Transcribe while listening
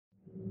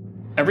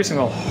Every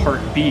single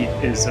heartbeat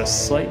is a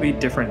slightly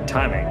different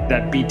timing.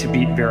 That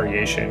beat-to-beat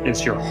variation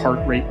is your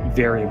heart rate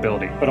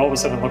variability. But all of a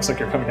sudden it looks like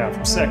you're coming down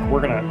from sick.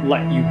 We're going to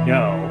let you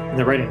know in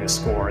the readiness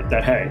score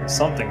that, hey,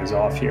 something is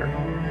off here.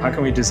 How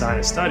can we design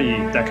a study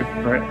that could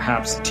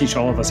perhaps teach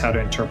all of us how to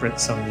interpret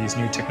some of these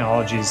new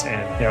technologies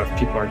and, if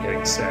people are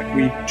getting sick?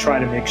 We try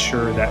to make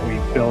sure that we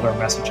build our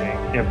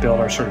messaging, build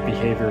our sort of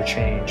behavior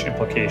change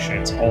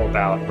implications all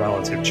about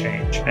relative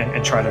change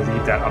and try to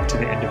leave that up to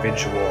the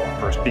individual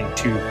versus being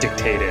too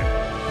dictated.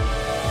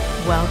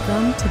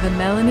 Welcome to the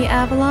Melanie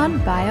Avalon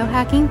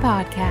Biohacking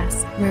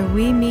Podcast, where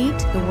we meet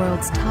the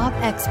world's top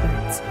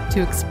experts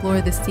to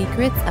explore the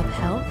secrets of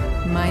health,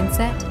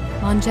 mindset,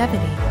 longevity,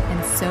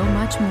 and so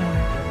much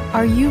more.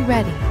 Are you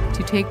ready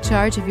to take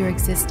charge of your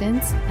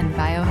existence and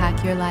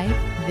biohack your life?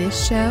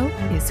 This show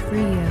is for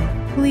you.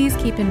 Please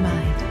keep in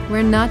mind,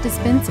 we're not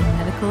dispensing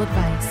medical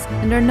advice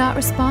and are not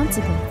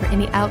responsible for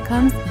any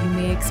outcomes you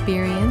may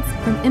experience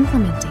from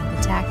implementing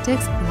the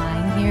tactics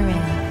lying herein.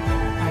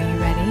 Are you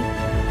ready?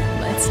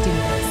 Let's do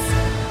this.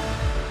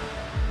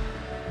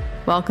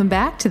 Welcome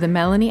back to the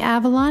Melanie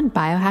Avalon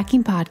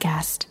Biohacking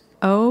Podcast.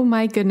 Oh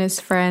my goodness,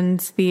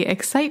 friends, the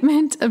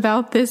excitement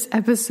about this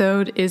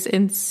episode is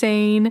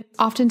insane.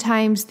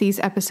 Oftentimes, these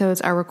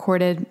episodes are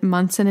recorded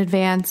months in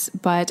advance,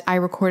 but I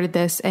recorded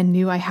this and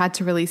knew I had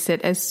to release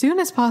it as soon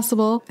as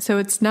possible. So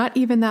it's not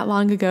even that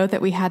long ago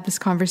that we had this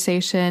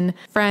conversation.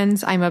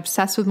 Friends, I'm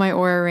obsessed with my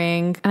Oura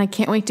ring, and I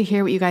can't wait to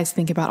hear what you guys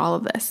think about all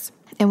of this.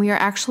 And we are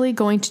actually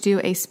going to do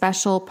a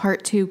special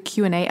part 2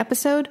 Q&A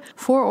episode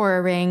for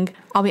Oura Ring.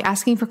 I'll be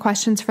asking for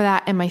questions for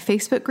that in my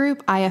Facebook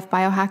group, IF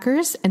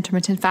Biohackers,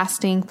 Intermittent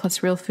Fasting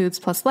plus Real Foods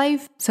plus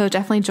Life. So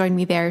definitely join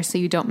me there so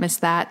you don't miss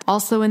that.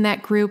 Also in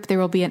that group, there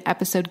will be an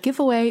episode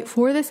giveaway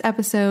for this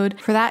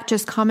episode. For that,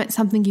 just comment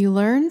something you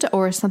learned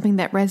or something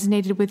that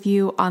resonated with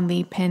you on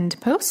the pinned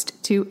post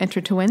to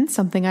enter to win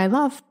something I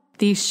love.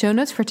 The show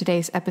notes for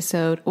today's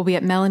episode will be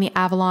at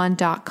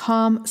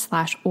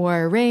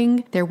melanieavalon.com/Oura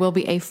Ring. There will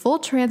be a full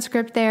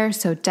transcript there,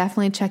 so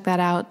definitely check that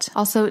out.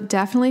 Also,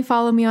 definitely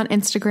follow me on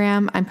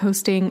Instagram. I'm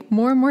posting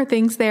more and more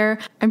things there.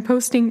 I'm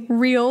posting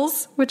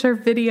reels, which are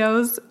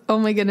videos. Oh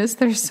my goodness,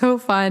 they're so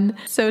fun.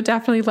 So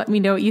definitely let me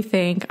know what you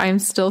think. I'm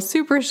still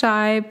super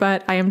shy,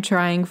 but I am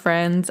trying,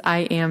 friends.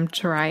 I am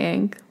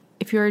trying.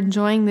 If you're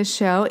enjoying this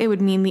show, it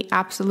would mean the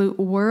absolute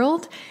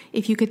world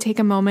if you could take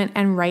a moment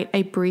and write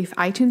a brief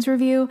iTunes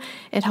review.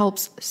 It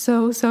helps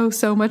so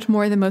much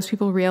more than most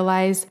people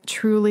realize.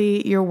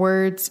 Truly, your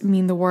words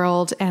mean the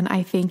world, and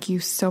I thank you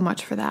so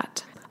much for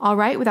that. All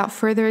right, without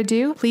further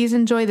ado, please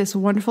enjoy this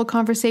wonderful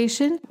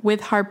conversation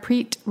with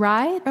Harpreet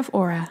Rai of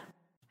Oura.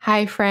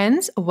 Hi,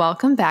 friends.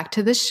 Welcome back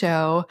to the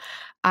show.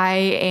 I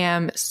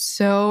am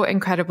so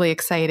incredibly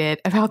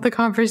excited about the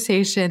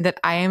conversation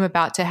that I am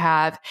about to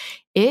have.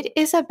 It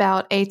is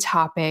about a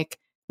topic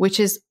which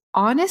is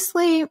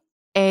honestly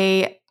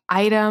an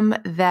item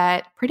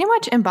that pretty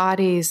much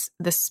embodies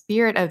the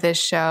spirit of this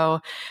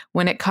show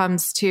when it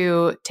comes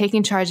to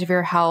taking charge of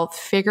your health,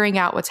 figuring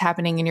out what's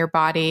happening in your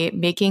body,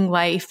 making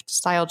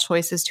lifestyle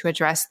choices to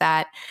address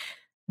that.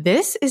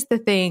 This is the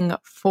thing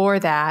for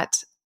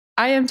that.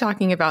 I am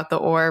talking about the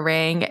Oura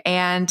Ring,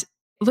 and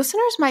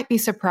listeners might be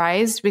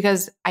surprised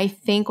because I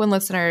think when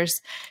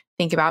listeners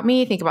think about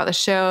me, think about the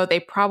show, they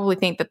probably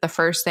think that the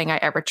first thing I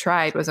ever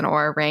tried was an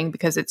Oura Ring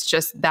because it's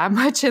just that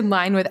much in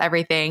line with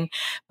everything.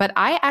 But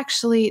I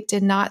actually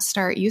did not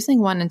start using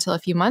one until a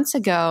few months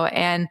ago.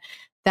 And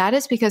that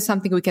is because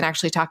something we can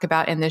actually talk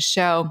about in this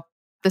show,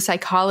 the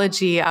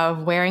psychology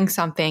of wearing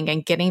something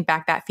and getting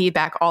back that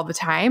feedback all the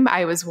time.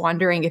 I was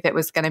wondering if it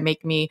was going to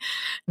make me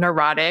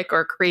neurotic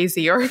or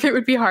crazy or if it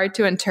would be hard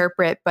to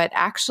interpret, but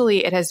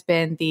actually it has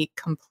been the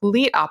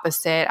complete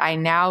opposite. I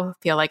now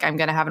feel like I'm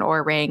going to have an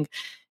Oura Ring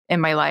in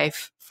my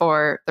life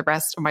for the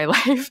rest of my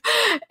life.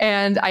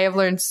 And I have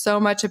learned so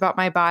much about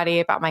my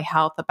body, about my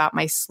health, about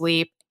my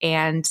sleep.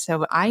 And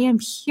so I am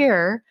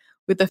here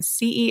with the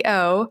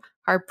CEO,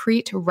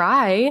 Harpreet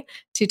Rai,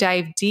 to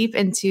dive deep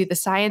into the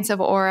science of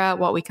Oura,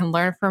 what we can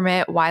learn from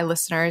it, why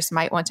listeners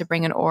might want to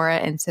bring an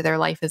Oura into their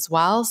life as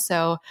well.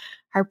 So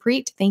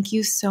Harpreet, thank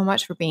you so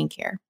much for being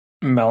here.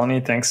 Melanie,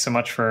 thanks so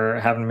much for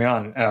having me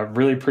on.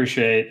 Really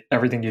appreciate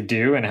everything you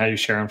do and how you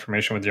share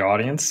information with your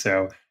audience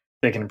so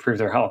they can improve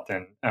their health.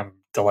 And I'm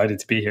delighted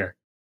to be here.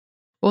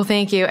 Well,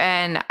 thank you.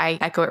 And I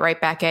echo it right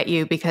back at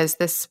you because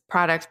this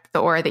product,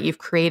 the Oura that you've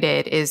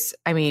created is,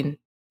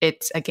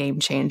 it's a game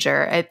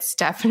changer. It's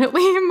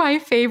definitely my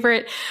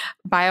favorite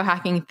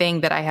biohacking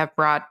thing that I have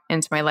brought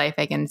into my life.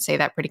 I can say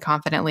that pretty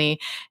confidently.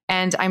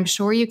 And I'm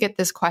sure you get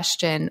this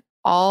question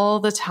all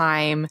the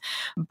time,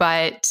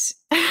 but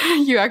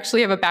you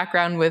actually have a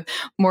background with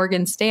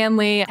Morgan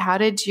Stanley. How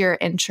did your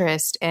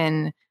interest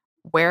in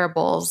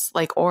wearables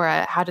like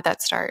Oura, how did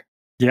that start?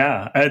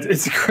 Yeah,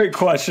 it's a great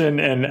question.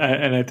 And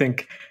I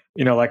think,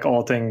 like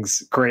all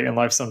things great in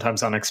life,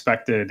 sometimes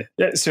unexpected.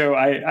 Yeah, so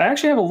I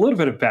actually have a little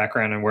bit of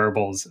background in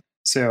wearables.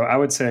 So I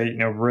would say,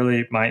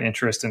 really my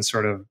interest in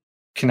sort of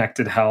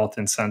connected health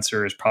and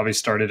sensors probably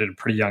started at a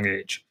pretty young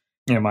age.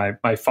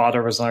 My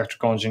father was an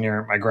electrical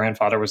engineer. My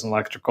grandfather was an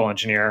electrical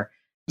engineer.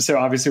 So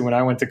obviously when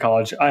I went to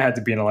college, I had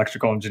to be an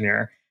electrical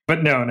engineer.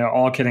 But no,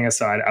 all kidding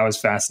aside, I was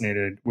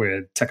fascinated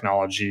with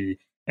technology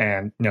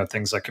and,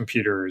 things like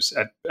computers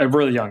at a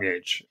really young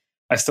age.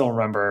 I still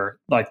remember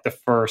like the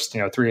first,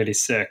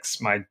 386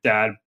 my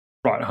dad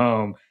brought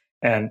home.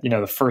 And,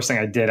 the first thing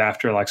I did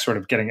after like sort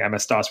of getting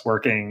MS-DOS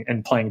working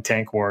and playing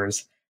Tank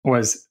Wars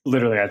was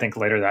literally, I think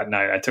later that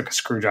night, I took a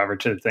screwdriver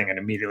to the thing and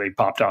immediately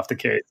popped off the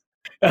case.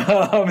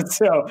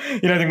 So, I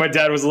think my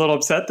dad was a little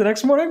upset the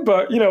next morning,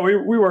 but,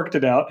 we worked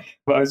it out.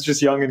 But I was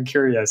just young and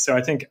curious. So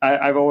I think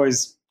I've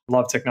always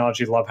loved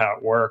technology, love how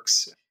it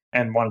works,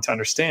 and wanted to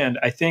understand.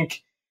 I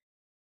think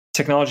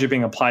technology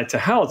being applied to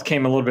health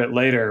came a little bit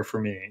later for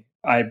me.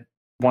 I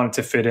wanted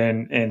to fit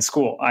in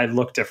school. I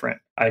look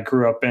different. I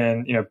grew up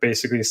in,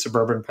 basically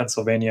suburban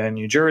Pennsylvania and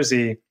New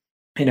Jersey.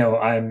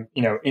 I'm,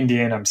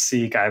 Indian, I'm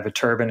Sikh, I have a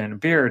turban and a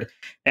beard.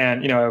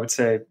 And, I would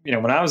say,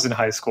 when I was in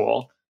high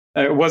school,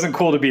 it wasn't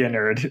cool to be a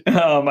nerd.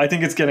 I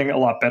think it's getting a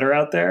lot better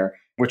out there,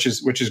 which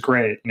is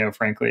great,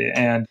 frankly.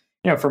 And,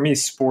 for me,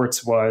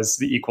 sports was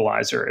the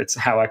equalizer. It's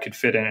how I could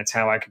fit in. It's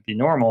how I could be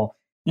normal.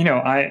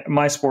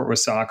 My sport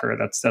was soccer.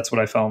 That's what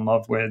I fell in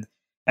love with.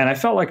 And I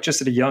felt like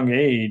just at a young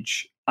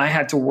age, I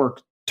had to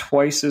work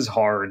twice as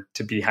hard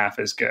to be half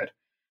as good.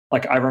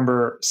 Like I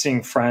remember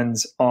seeing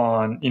friends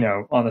on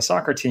the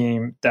soccer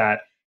team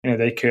that,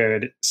 they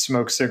could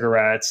smoke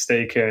cigarettes,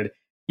 they could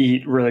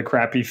eat really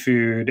crappy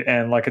food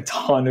and like a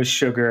ton of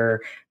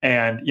sugar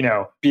and,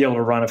 be able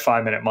to run a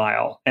 5-minute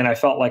mile. And I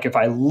felt like if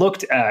I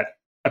looked at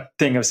a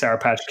thing of Sour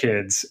Patch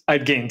Kids,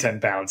 I'd gain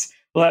 10 pounds,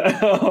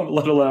 let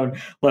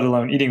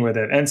alone eating with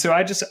it. And so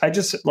I just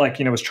like,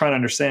 was trying to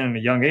understand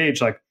at a young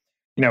age, like,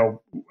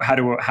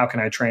 how can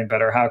I train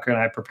better? How can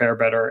I prepare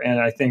better? And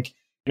I think,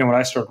 what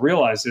I started to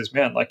realize is,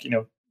 man, like,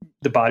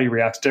 the body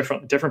reacts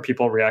differently. Different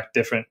people react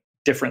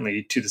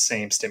differently to the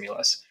same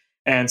stimulus.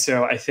 And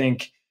so I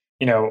think,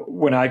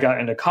 when I got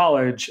into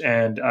college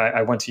and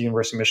I went to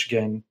University of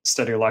Michigan,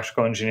 studied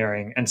electrical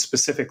engineering, and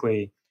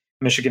specifically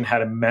Michigan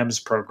had a MEMS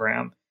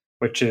program,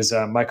 which is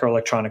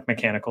microelectronic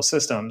mechanical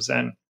systems.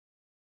 And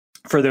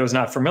for those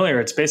not familiar,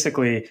 it's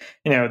basically,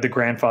 the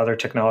grandfather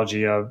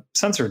technology of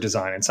sensor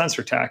design and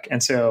sensor tech.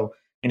 And so,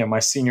 my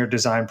senior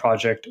design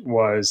project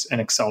was an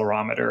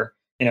accelerometer,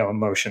 a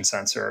motion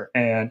sensor.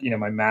 And,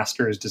 my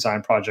master's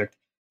design project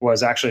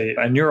was actually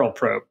a neural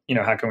probe.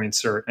 How can we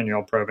insert a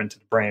neural probe into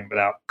the brain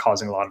without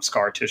causing a lot of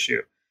scar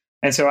tissue?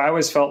 And so I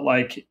always felt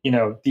like,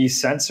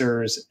 these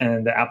sensors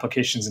and the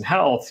applications in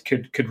health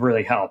could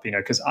really help,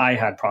 because I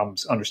had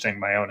problems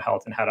understanding my own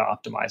health and how to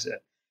optimize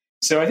it.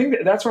 So I think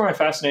that's where my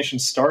fascination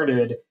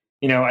started.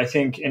 I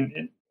think,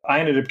 and I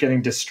ended up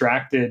getting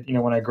distracted,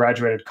 when I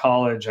graduated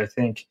college. I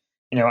think,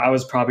 I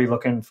was probably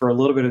looking for a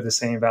little bit of the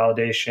same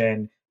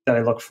validation that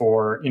I looked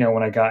for,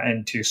 when I got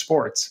into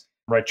sports,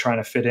 right? Trying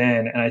to fit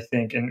in and I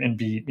think, and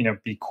be,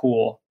 be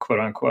cool, quote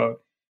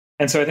unquote.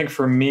 And so I think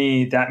for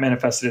me, that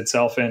manifested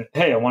itself in,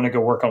 hey, I want to go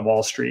work on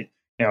Wall Street.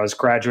 I was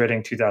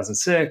graduating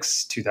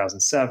 2006,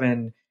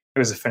 2007. It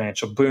was a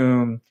financial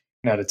boom.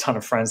 I had a ton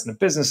of friends in the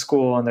business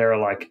school, and they were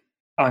like,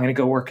 oh, I'm going to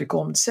go work at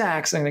Goldman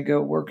Sachs. I'm going to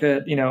go work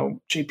at,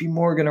 JP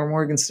Morgan or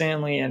Morgan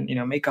Stanley and,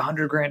 make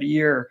 $100,000 a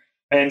year.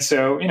 And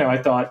so, I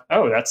thought,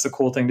 oh, that's the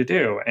cool thing to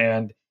do.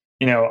 And,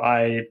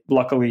 I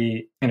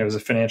luckily, it was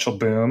a financial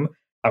boom.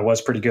 I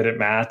was pretty good at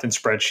math and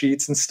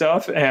spreadsheets and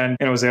stuff. And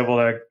I was able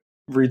to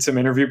read some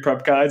interview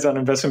prep guides on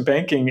investment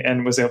banking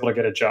and was able to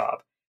get a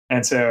job.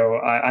 And so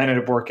I ended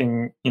up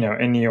working,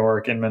 in New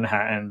York, in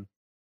Manhattan,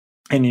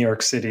 in New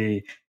York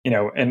City,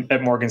 and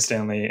at Morgan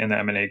Stanley in the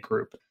M&A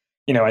group.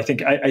 I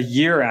think a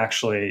year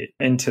actually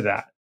into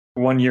that,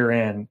 1 year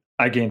in,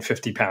 I gained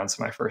 50 pounds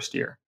my first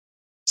year.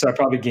 So I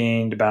probably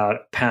gained about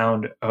a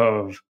pound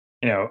of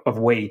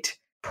weight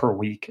per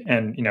week.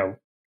 And,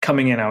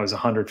 coming in, I was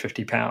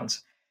 150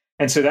 pounds.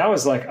 And so that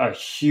was like a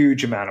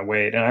huge amount of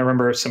weight. And I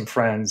remember some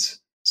friends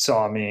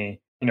saw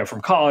me, from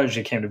college.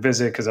 They came to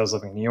visit because I was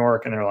living in New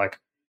York. And they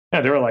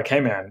were like, hey,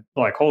 man,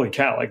 like, holy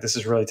cow, like this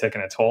is really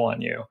taking a toll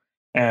on you.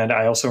 And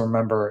I also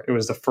remember it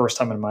was the first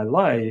time in my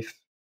life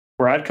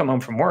where I'd come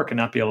home from work and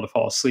not be able to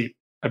fall asleep.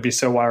 I'd be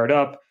so wired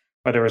up,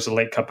 whether it was a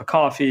late cup of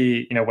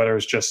coffee, whether it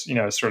was just,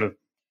 sort of,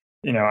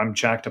 I'm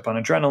jacked up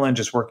on adrenaline,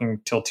 just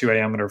working till 2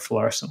 a.m. under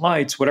fluorescent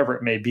lights, whatever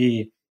it may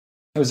be.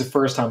 It was the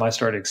first time I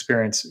started to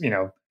experience,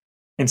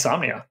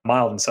 insomnia,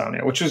 mild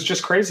insomnia, which was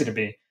just crazy to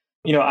me.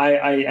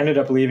 I ended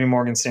up leaving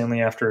Morgan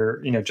Stanley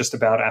after, just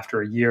about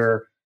after a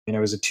year. It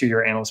was a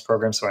 2-year analyst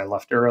program, so I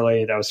left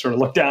early. That was sort of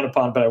looked down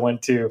upon, but I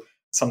went to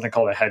something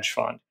called a hedge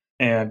fund.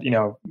 And,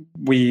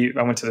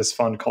 I went to this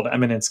fund called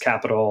Eminence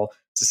Capital.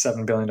 It's a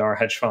 $7 billion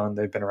hedge fund.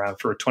 They've been around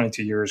for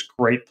 22 years.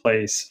 Great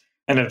place.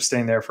 Ended up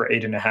staying there for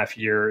 8.5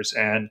 years.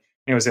 And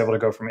I was able to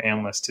go from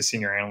analyst to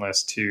senior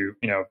analyst to,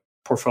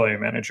 portfolio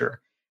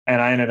manager.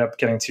 And I ended up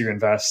getting to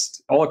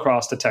invest all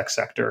across the tech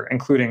sector,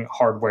 including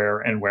hardware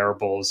and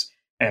wearables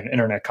and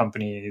internet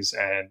companies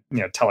and,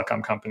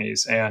 telecom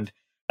companies. And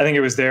I think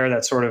it was there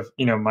that sort of,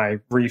 my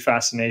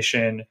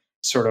refascination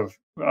sort of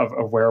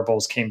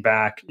wearables came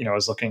back. I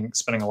was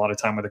spending a lot of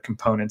time with the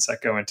components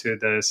that go into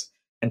this,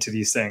 into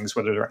these things,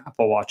 whether they're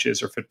Apple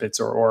Watches or Fitbits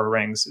or Oura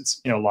Rings.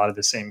 It's, a lot of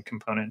the same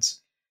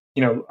components.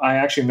 I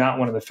actually am not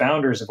one of the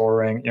founders of Oura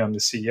Ring. I'm the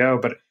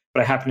CEO, but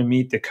I happened to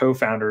meet the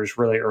co-founders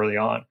really early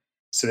on.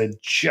 So they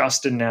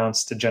just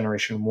announced the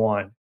Generation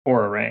 1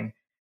 Oura Ring.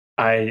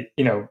 I,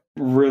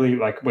 really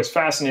was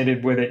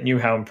fascinated with it, knew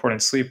how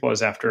important sleep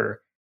was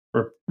after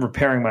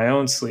repairing my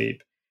own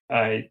sleep.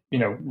 I,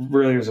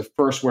 really was the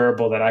first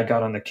wearable that I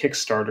got on the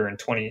Kickstarter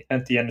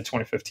at the end of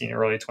 2015,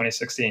 early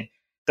 2016,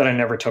 that I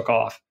never took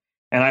off.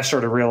 And I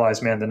started to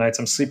realize, man, the nights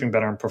I'm sleeping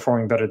better, I'm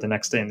performing better the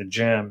next day in the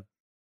gym.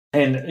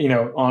 And,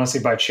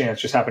 honestly, by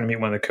chance, just happened to meet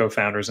one of the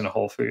co-founders in a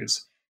Whole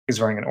Foods. He's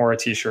wearing an Oura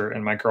t-shirt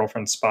and my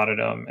girlfriend spotted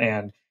him.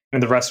 And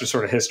the rest was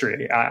sort of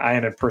history. I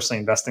ended up personally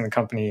investing in the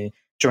company,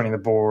 joining the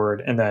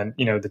board. And then,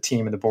 the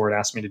team and the board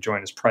asked me to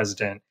join as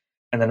president.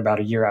 And then about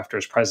a year after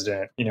as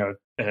president,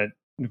 the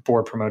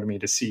board promoted me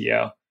to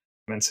CEO.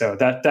 And so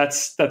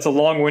that's a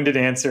long-winded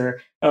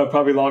answer,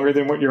 probably longer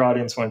than what your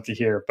audience wanted to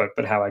hear,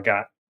 but how I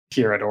got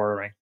here at Oura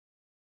Ring.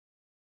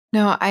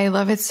 No, I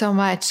love it so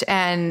much.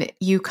 And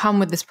you come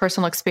with this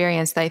personal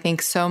experience that I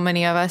think so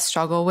many of us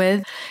struggle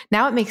with.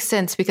 Now it makes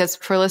sense because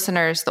for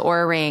listeners, the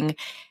Oura Ring,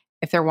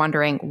 if they're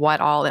wondering what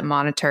all it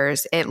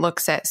monitors, it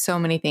looks at so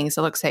many things.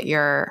 It looks at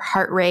your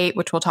heart rate,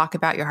 which we'll talk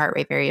about, your heart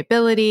rate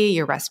variability,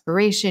 your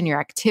respiration,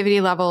 your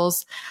activity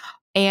levels.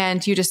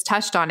 And you just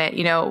touched on it.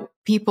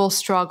 People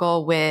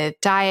struggle with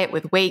diet,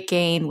 with weight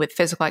gain, with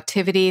physical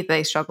activity.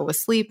 They struggle with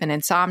sleep and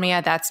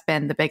insomnia. That's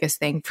been the biggest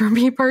thing for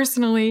me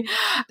personally.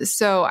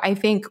 So I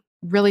think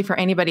really for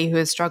anybody who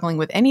is struggling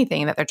with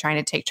anything that they're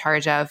trying to take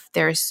charge of,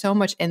 there is so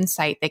much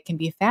insight that can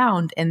be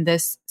found in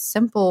this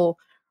simple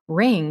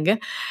ring.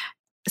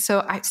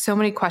 So I have so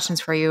many questions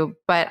for you,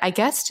 but I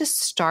guess to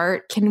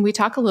start, can we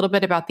talk a little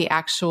bit about the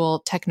actual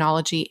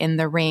technology in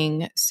the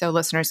ring so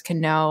listeners can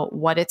know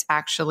what it's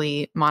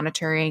actually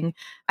monitoring?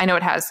 I know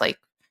it has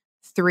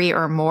 3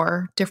 or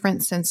more different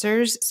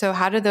sensors. So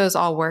how do those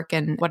all work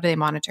and what are they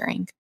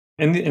monitoring?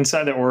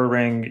 Inside the Oura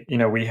Ring,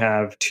 we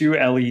have 2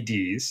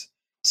 LEDs.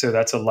 So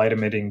that's a light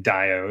emitting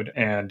diode.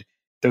 And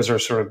those are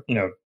sort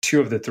of,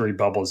 2 of the 3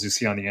 bubbles you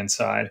see on the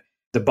inside.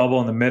 The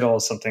bubble in the middle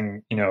is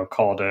something,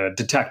 called a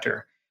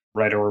detector,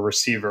 right, or a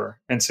receiver.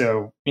 And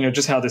so,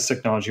 just how this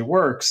technology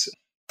works,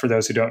 for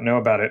those who don't know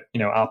about it,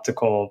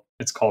 optical,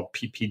 it's called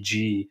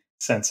PPG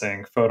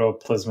sensing,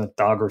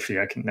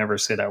 photoplasmatography. I can never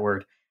say that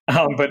word.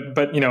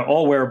 But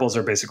all wearables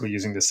are basically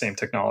using the same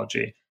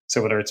technology.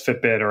 So whether it's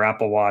Fitbit or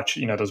Apple Watch,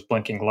 those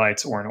blinking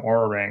lights or an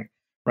Oura Ring,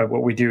 right,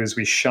 what we do is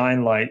we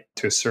shine light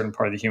to a certain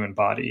part of the human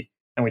body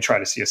and we try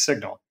to see a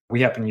signal.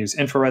 We happen to use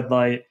infrared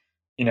light,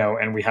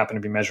 and we happen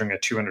to be measuring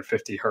at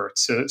 250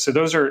 hertz. So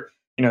those are,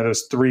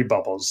 those 3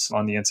 bubbles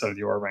on the inside of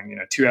the Oura Ring,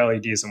 2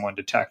 LEDs and 1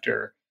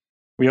 detector.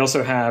 We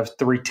also have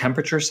 3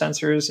 temperature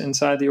sensors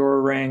inside the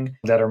Oura Ring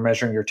that are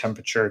measuring your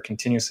temperature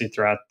continuously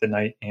throughout the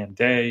night and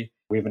day.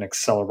 We have an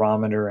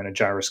accelerometer and a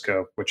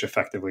gyroscope, which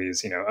effectively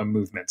is, a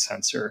movement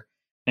sensor.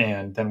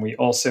 And then we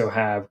also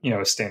have,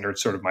 a standard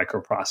sort of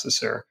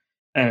microprocessor.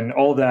 And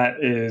all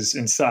that is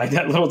inside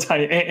that little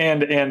tiny,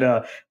 and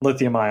a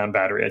lithium ion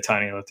battery, a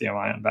tiny lithium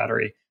ion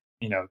battery.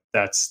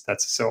 That's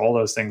so all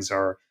those things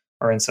are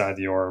inside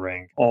the Oura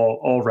Ring,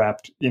 all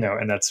wrapped, in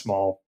that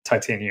small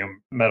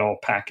titanium metal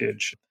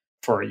package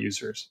for our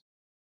users.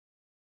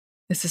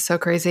 This is so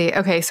crazy.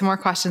 Okay, some more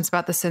questions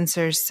about the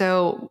sensors.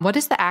 So what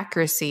is the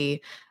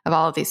accuracy of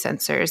all of these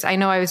sensors? I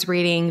know I was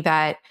reading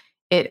that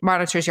it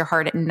monitors your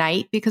heart at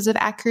night because of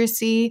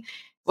accuracy.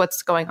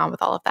 What's going on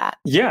with all of that?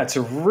 Yeah, it's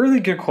a really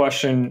good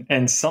question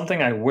and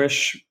something I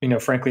wish,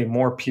 frankly,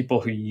 more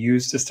people who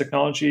use this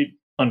technology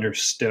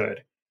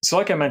understood. So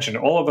like I mentioned,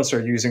 all of us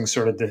are using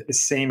sort of the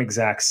same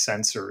exact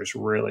sensors,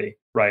 really,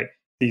 right?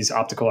 These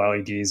optical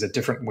LEDs at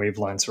different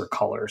wavelengths or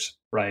colors,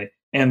 right?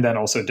 And then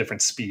also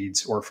different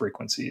speeds or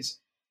frequencies.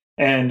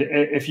 And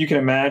if you can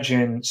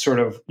imagine sort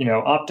of,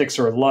 optics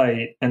or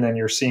light, and then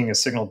you're seeing a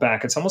signal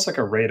back, it's almost like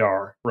a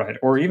radar, right?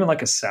 Or even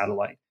like a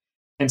satellite.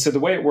 And so the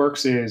way it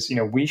works is,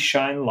 we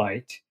shine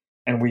light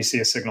and we see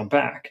a signal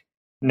back.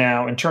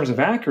 Now, in terms of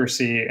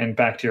accuracy, and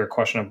back to your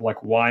question of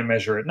why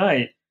measure at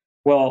night?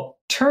 Well,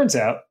 turns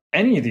out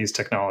any of these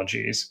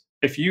technologies,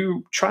 if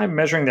you try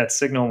measuring that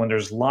signal when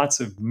there's lots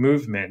of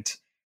movement,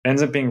 it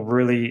ends up being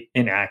really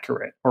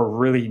inaccurate or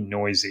really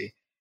noisy.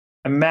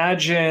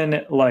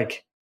 Imagine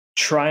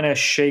trying to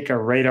shake a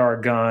radar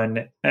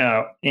gun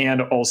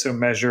and also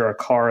measure a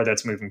car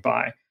that's moving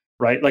by,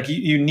 right?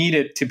 You need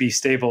it to be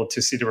stable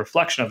to see the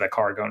reflection of that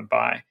car going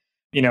by,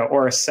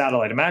 or a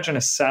satellite. Imagine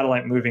a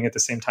satellite moving at the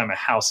same time a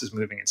house is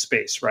moving in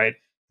space, right?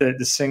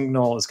 The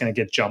signal is going to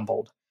get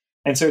jumbled.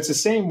 And so it's the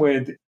same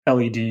with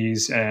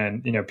LEDs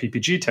and,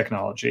 PPG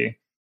technology.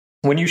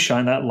 When you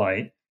shine that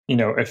light,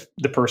 if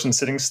the person's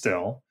sitting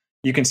still,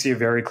 you can see a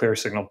very clear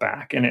signal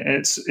back. And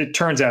it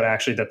turns out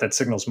actually that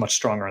signal is much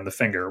stronger on the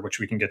finger, which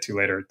we can get to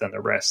later, than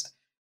the wrist.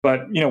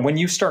 But, when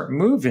you start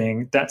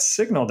moving, that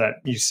signal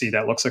that you see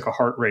that looks like a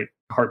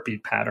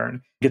heartbeat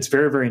pattern gets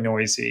very, very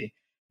noisy.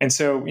 And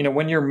so,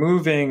 when you're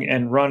moving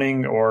and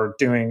running or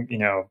doing,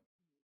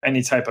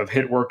 any type of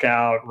HIIT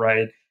workout,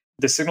 right?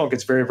 the signal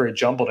gets very, very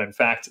jumbled. In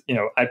fact,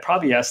 I'd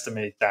probably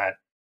estimate that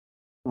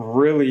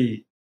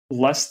really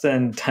less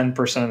than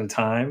 10% of the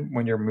time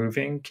when you're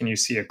moving, can you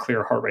see a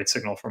clear heart rate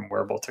signal from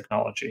wearable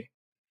technology.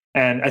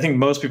 And I think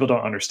most people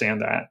don't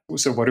understand that.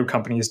 So what do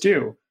companies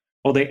do?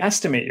 Well, they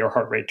estimate your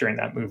heart rate during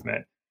that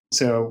movement.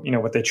 So,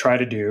 what they try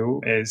to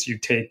do is you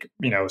take,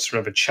 sort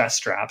of a chest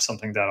strap,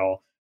 something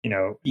that'll,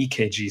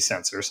 EKG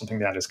sensor, something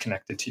that is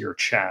connected to your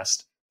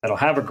chest, that'll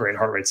have a great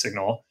heart rate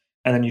signal.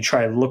 And then you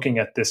try looking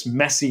at this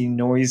messy,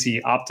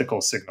 noisy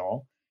optical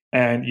signal,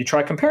 and you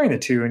try comparing the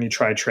two, and you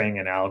try training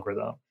an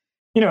algorithm.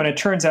 And it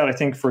turns out, I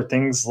think, for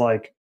things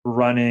like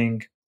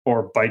running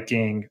or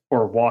biking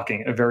or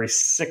walking, a very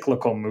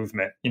cyclical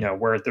movement,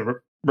 where the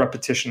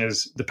repetition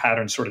is the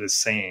pattern sort of the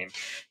same,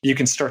 you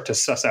can start to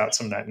suss out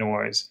some of that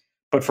noise.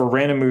 But for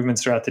random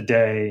movements throughout the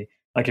day,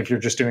 like if you're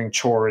just doing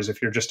chores, if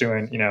you're just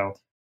doing,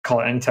 call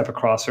it any type of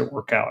CrossFit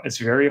workout, it's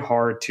very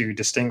hard to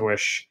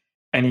distinguish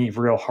any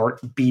real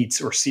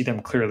heartbeats or see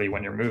them clearly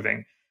when you're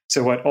moving.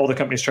 So what all the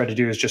companies try to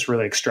do is just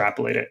really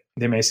extrapolate it.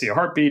 They may see a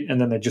heartbeat and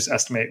then they just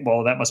estimate,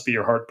 well, that must be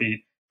your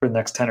heartbeat for the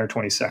next 10 or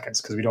 20 seconds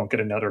because we don't get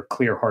another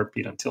clear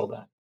heartbeat until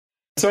then.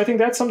 So I think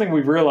that's something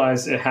we've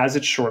realized it has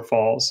its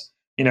shortfalls.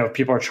 If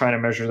people are trying to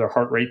measure their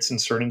heart rates in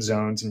certain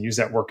zones and use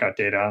that workout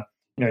data,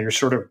 you're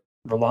sort of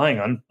relying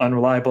on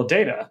unreliable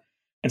data.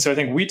 And so I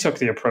think we took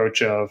the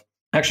approach of,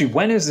 actually,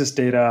 when is this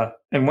data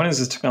and when is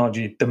this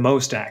technology the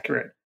most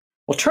accurate?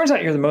 Well, it turns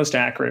out you're the most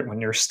accurate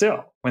when you're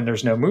still, when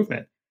there's no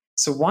movement.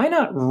 So why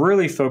not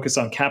really focus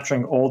on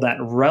capturing all that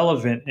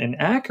relevant and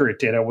accurate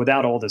data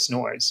without all this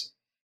noise?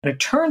 And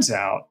it turns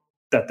out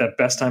that the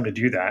best time to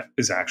do that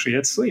is actually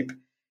at sleep.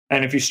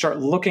 And if you start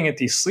looking at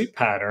these sleep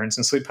patterns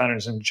and sleep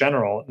patterns in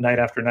general, night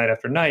after night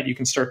after night, you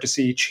can start to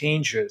see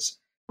changes,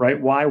 right?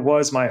 Why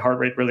was my heart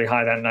rate really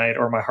high that night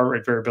or my heart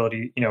rate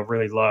variability,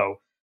 really low?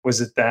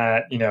 Was it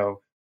that,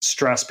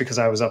 stress because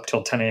I was up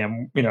till 10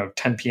 a.m.,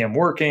 10 p.m.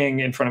 working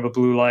in front of a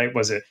blue light?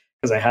 Was it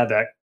because I had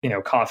that,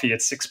 coffee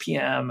at 6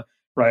 p.m.,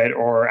 right?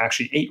 Or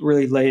actually ate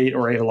really late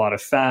or ate a lot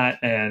of fat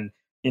and,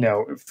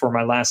 for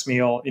my last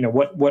meal,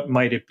 what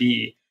might it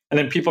be? And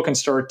then people can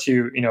start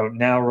to,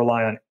 now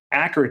rely on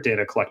accurate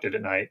data collected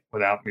at night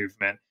without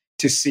movement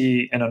to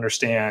see and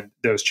understand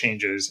those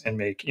changes and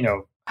make,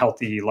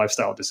 healthy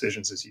lifestyle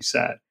decisions, as you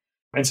said.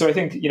 And so I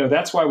think,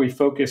 that's why we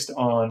focused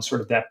on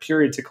sort of that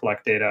period to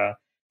collect data.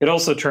 It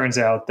also turns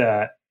out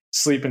that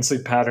sleep and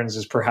sleep patterns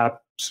is perhaps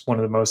one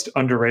of the most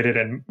underrated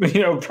and,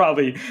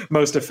 probably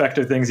most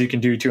effective things you can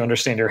do to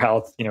understand your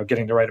health.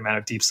 Getting the right amount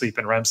of deep sleep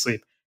and REM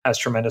sleep has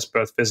tremendous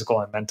both physical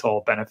and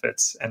mental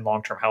benefits and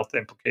long-term health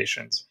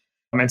implications.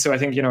 And so I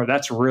think,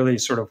 that's really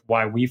sort of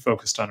why we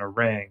focused on a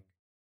ring,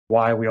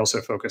 why we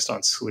also focused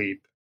on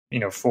sleep,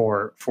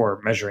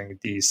 for measuring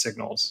these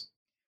signals.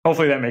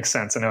 Hopefully that makes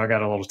sense. I know I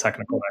got a little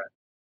technical there.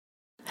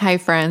 Hi,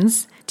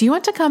 friends. Do you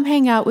want to come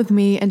hang out with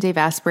me and Dave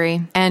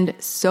Asprey and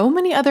so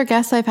many other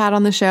guests I've had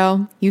on the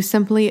show? You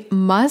simply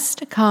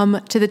must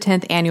come to the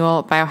 10th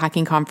annual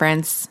Biohacking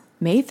Conference,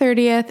 May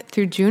 30th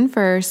through June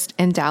 1st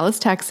in Dallas,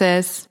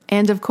 Texas.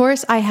 And of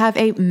course, I have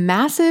a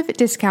massive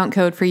discount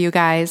code for you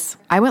guys.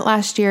 I went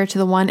last year to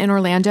the one in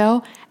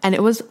Orlando, and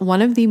it was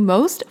one of the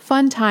most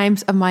fun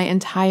times of my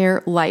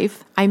entire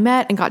life. I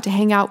met and got to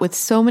hang out with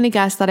so many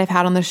guests that I've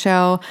had on the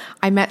show.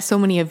 I met so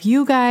many of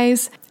you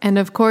guys. And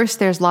of course,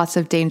 there's lots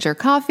of Danger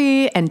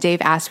coffee and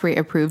Dave Asprey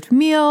approved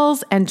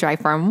meals and dry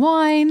farm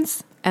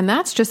wines. And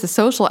that's just the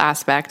social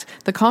aspect.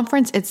 The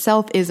conference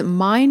itself is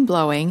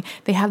mind-blowing.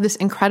 They have this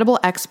incredible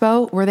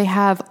expo where they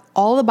have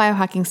all the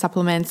biohacking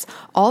supplements,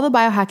 all the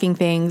biohacking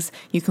things.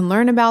 You can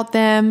learn about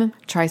them,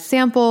 try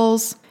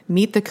samples,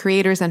 meet the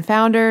creators and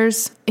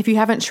founders. If you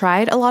haven't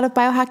tried a lot of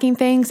biohacking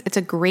things, it's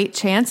a great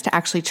chance to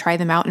actually try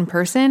them out in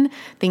person.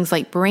 Things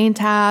like brain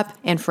tap,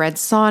 infrared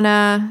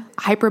sauna,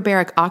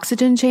 hyperbaric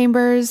oxygen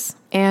chambers,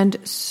 and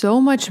so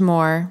much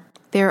more.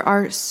 There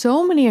are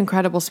so many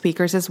incredible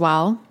speakers as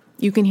well.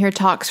 You can hear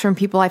talks from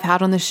people I've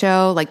had on the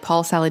show like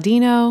Paul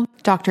Saladino,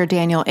 Dr.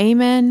 Daniel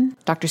Amen,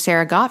 Dr.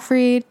 Sarah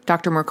Gottfried,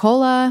 Dr.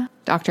 Mercola,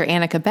 Dr.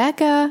 Annika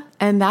Becca,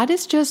 and that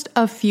is just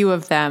a few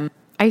of them.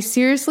 I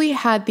seriously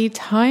had the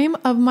time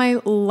of my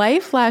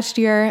life last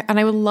year, and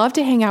I would love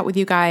to hang out with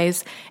you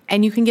guys.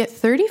 And you can get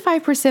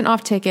 35%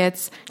 off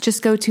tickets.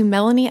 Just go to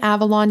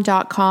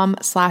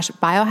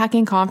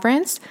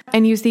melaniavalon.com/biohackingconference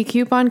and use the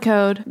coupon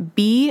code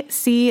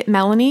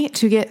BCMelanie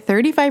to get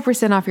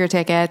 35% off your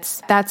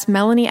tickets. That's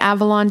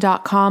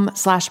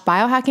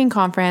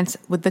melaniavalon.com/biohackingconference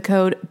with the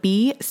code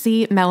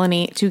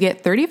BCMelanie to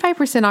get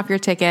 35% off your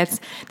tickets.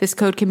 This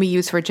code can be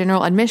used for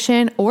general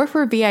admission or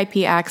for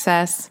VIP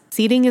access.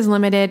 Seating is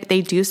limited.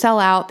 They do sell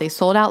out. They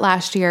sold out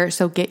last year,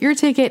 so get your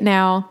ticket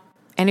now.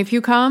 And if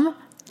you come,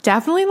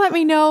 definitely let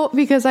me know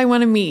because I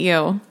want to meet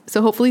you.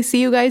 So hopefully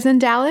see you guys in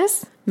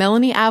Dallas.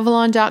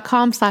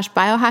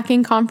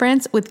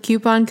 melaniavalon.com/biohackingconference with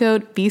coupon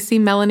code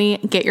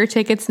BCMelanie. Get your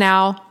tickets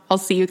now. I'll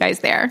see you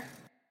guys there.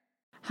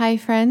 Hi,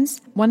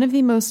 friends. One of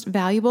the most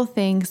valuable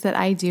things that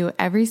I do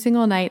every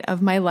single night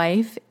of my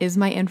life is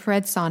my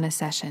infrared sauna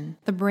session.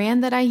 The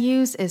brand that I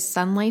use is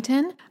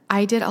Sunlighten.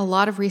 I did a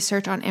lot of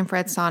research on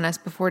infrared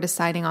saunas before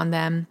deciding on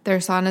them. Their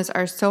saunas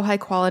are so high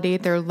quality,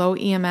 they're low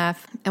EMF,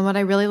 and what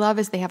I really love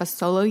is they have a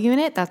solo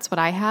unit. That's what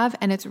I have,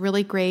 and it's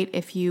really great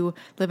if you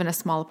live in a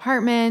small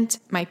apartment,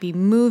 might be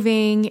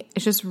moving.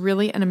 It's just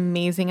really an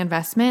amazing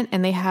investment,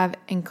 and they have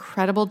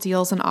incredible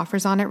deals and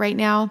offers on it right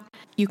now.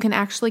 You can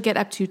actually get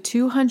up to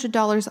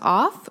 $200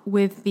 off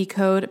with the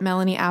code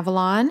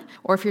MelanieAvalon,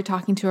 or if you're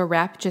talking to a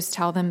rep, just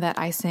tell them that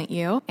I sent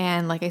you.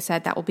 And like I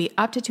said, that will be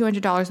up to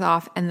 $200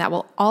 off, and that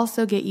will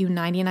also get you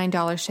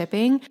 $99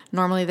 shipping.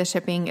 Normally the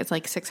shipping is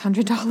like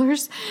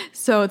 $600,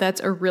 so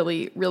that's a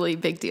really, really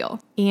big deal.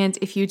 And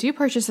if you do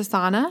purchase a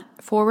sauna,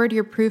 forward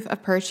your proof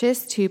of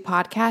purchase to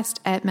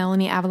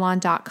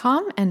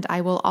podcast@melanieavalon.com, and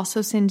I will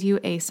also send you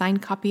a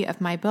signed copy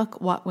of my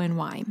book, What, When,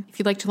 Why. If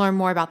you'd like to learn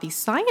more about the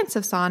science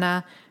of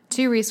sauna,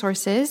 2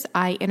 resources.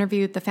 I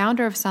interviewed the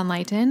founder of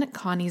Sunlighten,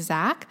 Connie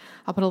Zach.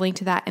 I'll put a link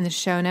to that in the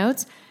show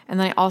notes. And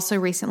then I also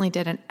recently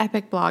did an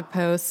epic blog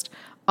post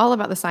all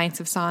about the science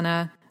of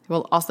sauna. I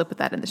will also put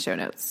that in the show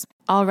notes.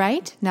 All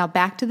right, now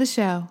back to the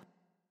show.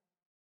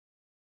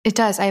 It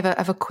does. I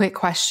have a quick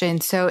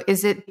question. So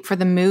is it, for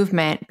the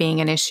movement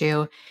being an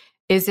issue,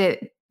 is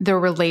it the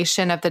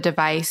relation of the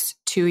device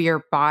to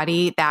your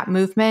body, that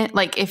movement?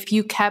 Like if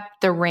you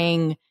kept the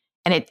ring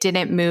and it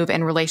didn't move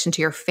in relation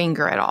to your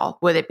finger at all,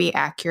 would it be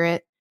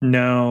accurate?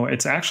 No,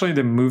 it's actually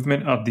the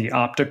movement of the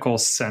optical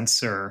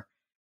sensor.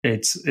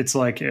 It's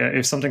like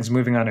if something's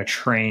moving on a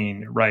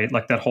train, right?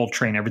 Like that whole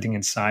train, everything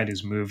inside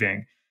is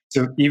moving.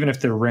 So even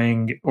if the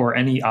ring or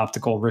any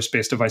optical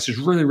wrist-based device is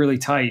really, really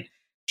tight,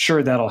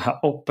 sure, that'll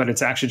help, but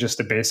it's actually just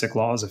the basic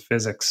laws of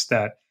physics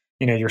that,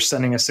 you're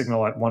sending a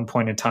signal at one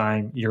point in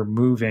time, you're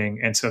moving,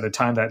 and so the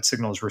time that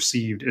signal is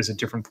received is a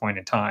different point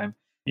in time,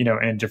 in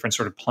a different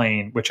sort of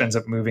plane, which ends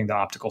up moving the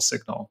optical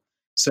signal.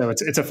 So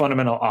it's a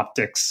fundamental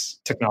optics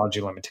technology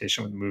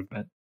limitation with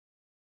movement.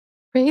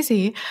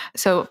 Crazy.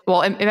 So,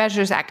 well, it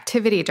measures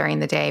activity during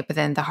the day, but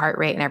then the heart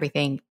rate and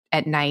everything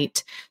at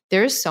night.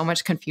 There's so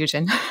much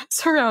confusion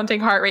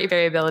surrounding heart rate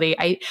variability.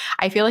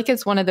 I feel like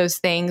it's one of those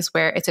things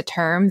where it's a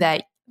term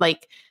that,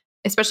 like,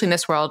 especially in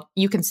this world,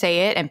 you can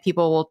say it and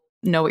people will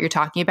know what you're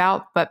talking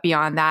about. But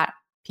beyond that,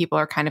 people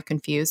are kind of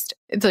confused.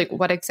 It's like,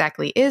 what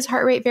exactly is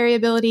heart rate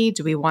variability?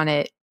 Do we want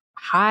it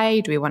high?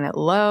 Do we want it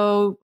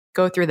low?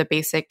 Go through the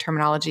basic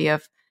terminology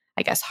of,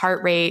 I guess,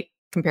 heart rate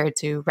compared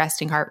to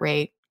resting heart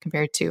rate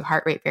compared to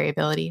heart rate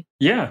variability.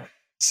 Yeah.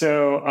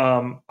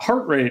 So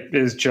heart rate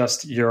is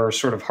just your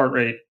sort of heart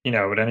rate,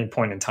 at any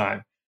point in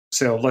time.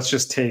 So let's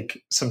just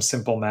take some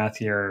simple math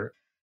here.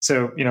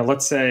 So,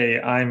 let's say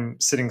I'm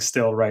sitting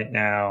still right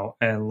now,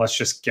 and let's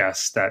just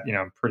guess that,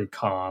 I'm pretty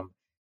calm,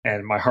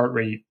 and my heart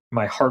rate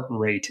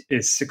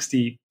is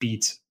 60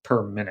 beats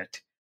per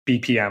minute.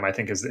 BPM, I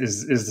think, is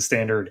the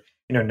standard,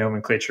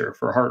 nomenclature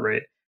for heart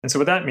rate. And so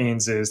what that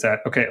means is that,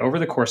 okay, over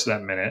the course of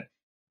that minute,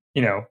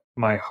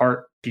 my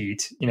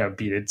heartbeat,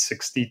 beated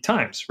 60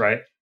 times, right?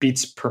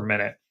 Beats per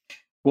minute.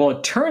 Well,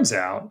 it turns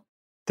out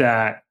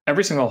that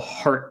every single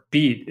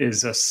heartbeat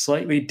is a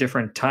slightly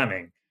different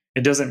timing.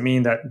 It doesn't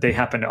mean that they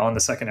happen on the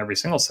second every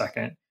single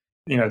second.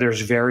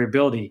 There's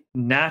variability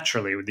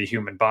naturally with the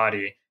human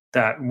body,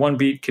 that one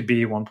beat could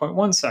be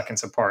 1.1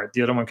 seconds apart.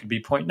 The other one could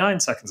be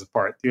 0.9 seconds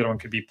apart. The other one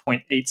could be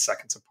 0.8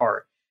 seconds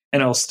apart.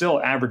 And it'll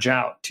still average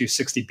out to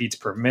 60 beats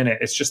per minute.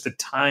 It's just the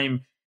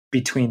time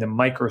between the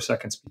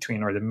microseconds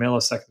between, or the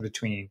milliseconds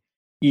between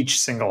each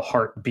single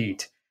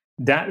heartbeat.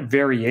 That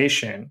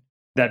variation,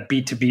 that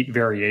beat to beat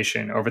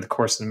variation over the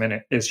course of the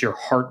minute, is your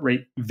heart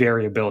rate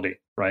variability,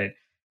 right?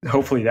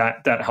 Hopefully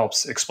that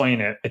helps explain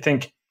it. I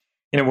think,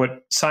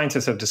 what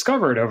scientists have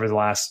discovered over the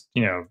last,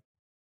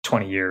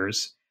 20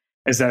 years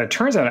is that it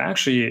turns out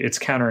actually it's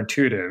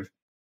counterintuitive.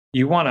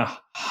 You want a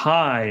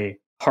high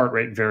heart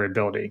rate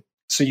variability.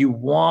 So you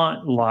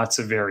want lots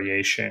of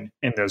variation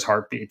in those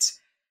heartbeats.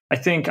 I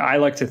think I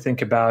like to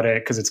think about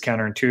it, because it's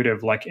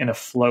counterintuitive, like in a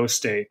flow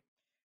state.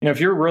 If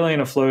you're really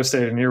in a flow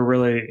state and you're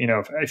really,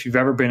 if you've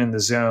ever been in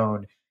the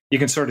zone, you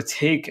can sort of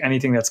take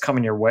anything that's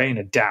coming your way and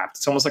adapt.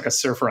 It's almost like a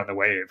surfer on the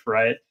wave,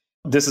 right?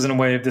 This isn't a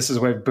wave, this is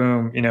a wave,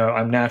 boom,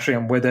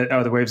 I'm with it.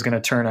 Oh, the wave's going to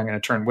turn, I'm going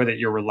to turn with it.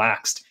 You're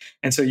relaxed.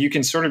 And so you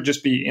can sort of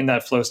just be in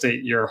that flow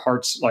state. Your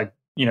heart's like,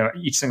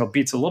 each single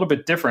beat's a little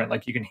bit different.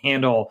 Like you can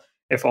handle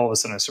if all of a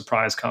sudden a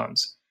surprise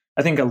comes.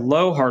 I think a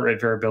low heart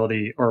rate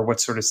variability, or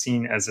what's sort of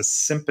seen as a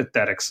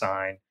sympathetic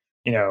sign,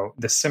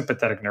 the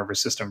sympathetic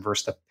nervous system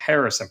versus the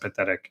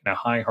parasympathetic in a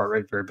high heart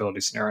rate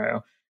variability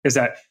scenario, is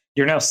that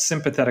you're now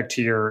sympathetic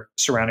to your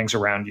surroundings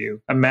around you.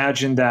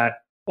 Imagine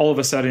that all of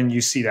a sudden you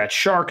see that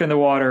shark in the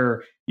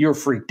water, you're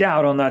freaked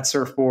out on that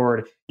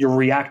surfboard, you're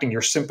reacting,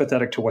 you're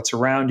sympathetic to what's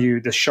around you,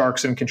 the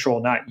shark's in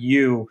control, not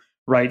you,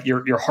 right?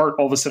 Your heart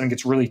all of a sudden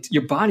gets really,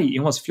 your body,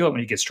 you almost feel it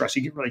when you get stressed,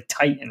 you get really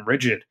tight and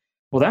rigid.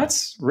 Well,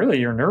 that's really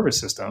your nervous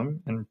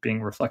system and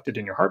being reflected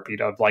in your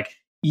heartbeat, of like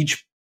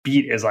each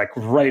beat is like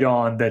right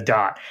on the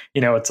dot.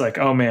 It's like,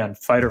 oh man,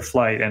 fight or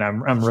flight, and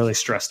I'm really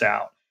stressed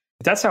out.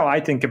 That's how I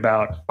think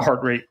about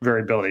heart rate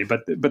variability.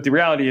 But the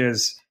reality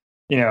is,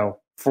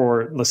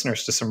 for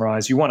listeners to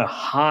summarize, you want a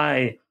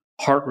high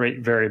heart rate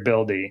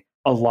variability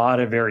a lot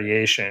of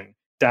variation,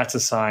 that's a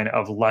sign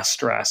of less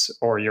stress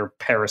or your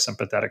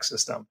parasympathetic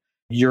system.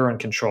 You're in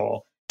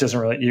control. Doesn't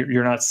really,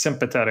 you're not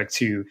sympathetic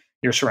to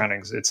your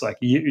surroundings. It's like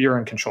you're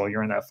in control.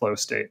 You're in that flow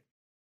state.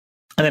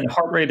 And then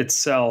heart rate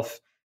itself,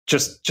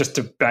 just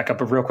to back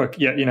up a real quick,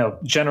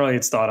 generally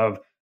it's thought of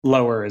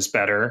lower is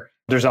better.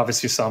 There's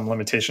obviously some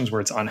limitations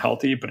where it's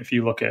unhealthy, but if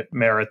you look at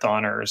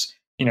marathoners,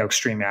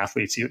 extreme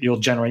athletes, you'll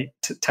generally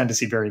tend to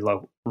see very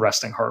low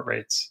resting heart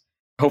rates.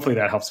 Hopefully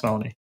that helps,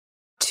 Melanie.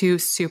 Two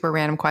super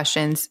random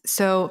questions.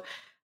 So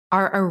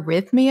are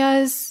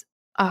arrhythmias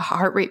a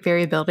heart rate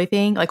variability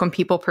thing? Like when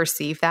people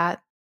perceive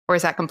that, or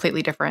is that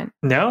completely different?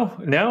 No,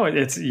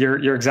 it's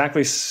you're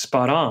exactly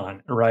spot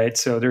on, right?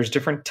 So there's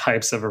different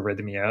types of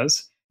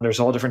arrhythmias. There's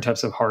all different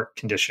types of heart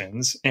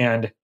conditions.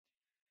 And,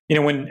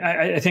 when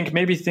I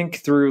think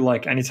through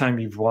like anytime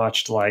you've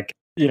watched like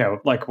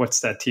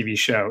what's that TV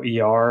show,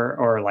 ER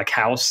or like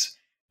House,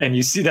 and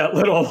you see that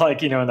little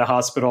in the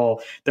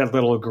hospital, that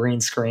little green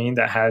screen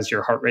that has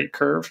your heart rate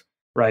curve,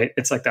 right?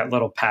 It's like that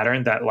little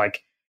pattern, that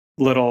like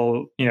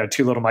little,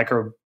 two little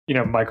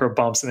micro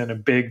bumps and then a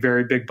big,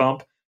 very big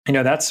bump.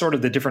 That's sort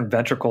of the different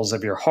ventricles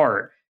of your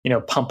heart,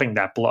 pumping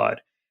that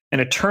blood.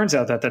 And it turns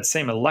out that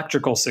same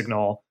electrical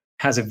signal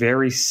has a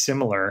very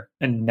similar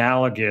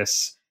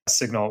analogous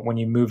signal when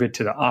you move it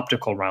to the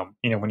optical realm,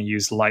 when you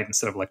use light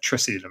instead of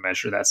electricity to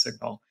measure that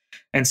signal.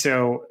 And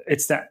so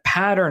it's that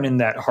pattern in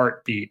that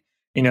heartbeat,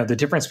 the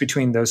difference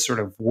between those sort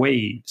of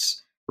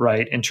waves,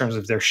 right, in terms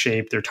of their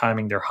shape, their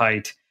timing, their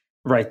height,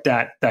 right,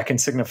 that can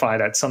signify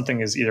that something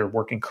is either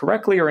working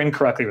correctly or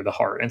incorrectly with the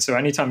heart. And so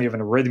anytime you have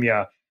an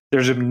arrhythmia,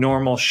 there's a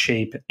normal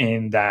shape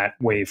in that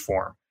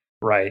waveform,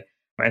 right?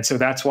 And so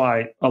that's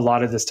why a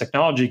lot of this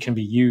technology can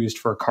be used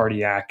for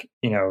cardiac,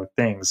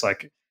 things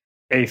like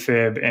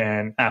AFib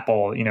and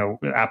Apple,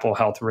 Apple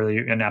Health really,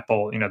 and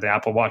Apple, the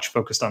Apple Watch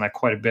focused on that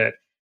quite a bit.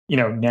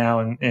 Now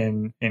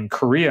in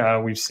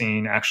Korea, we've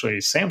seen actually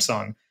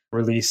Samsung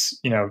release,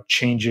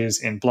 changes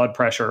in blood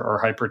pressure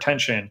or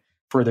hypertension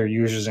for their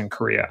users in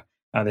Korea.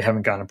 They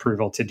haven't gotten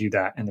approval to do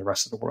that in the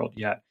rest of the world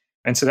yet.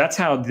 And so that's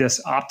how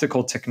this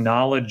optical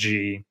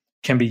technology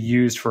can be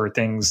used for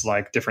things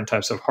like different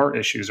types of heart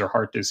issues or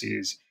heart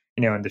disease,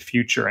 in the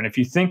future. And if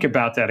you think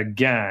about that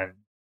again,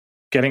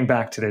 getting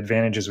back to the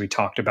advantages we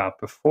talked about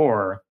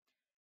before,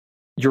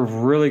 you're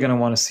really going to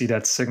want to see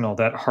that signal,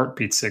 that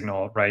heartbeat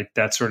signal, right?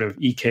 That sort of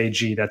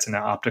EKG that's in the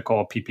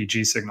optical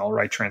PPG signal,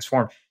 right?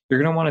 Transform.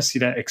 You're going to want to see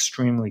that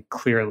extremely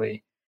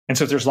clearly. And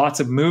so if there's lots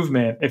of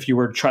movement, if you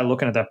were to try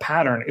looking at that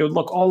pattern, it would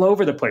look all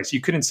over the place. You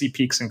couldn't see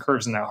peaks and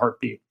curves in that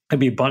heartbeat. It'd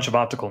be a bunch of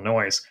optical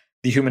noise.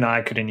 The human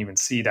eye couldn't even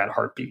see that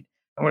heartbeat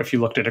if you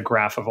looked at a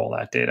graph of all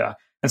that data.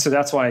 And so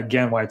that's why,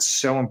 again, why it's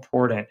so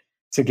important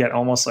to get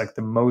almost like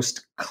the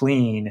most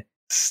clean,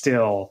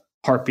 still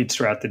heartbeats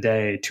throughout the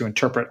day to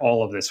interpret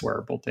all of this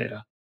wearable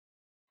data.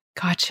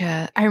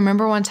 Gotcha. I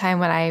remember one time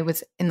when I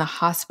was in the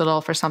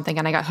hospital for something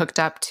and I got hooked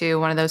up to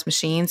one of those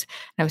machines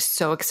and I was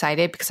so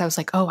excited because I was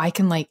like, oh, I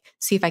can like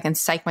see if I can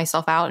psych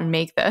myself out and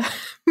make the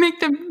make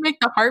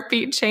the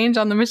heartbeat change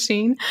on the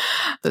machine.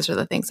 Those are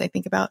the things I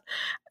think about.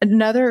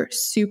 Another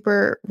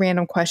super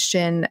random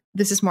question.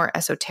 This is more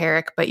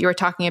esoteric, but you were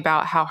talking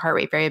about how heart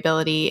rate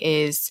variability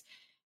is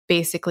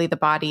basically the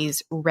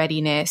body's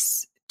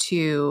readiness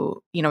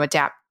to,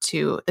 adapt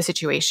to the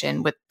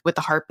situation with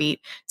the heartbeat.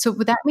 So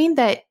would that mean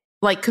that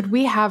could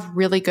we have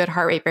really good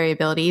heart rate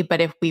variability, but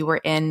if we were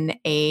in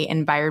a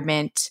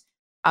environment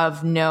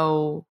of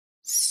no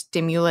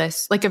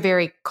stimulus, like a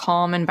very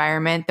calm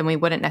environment, then we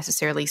wouldn't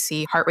necessarily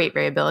see heart rate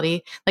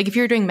variability? Like if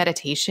you're doing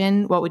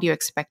meditation, what would you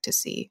expect to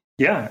see?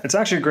 Yeah, it's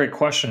actually a great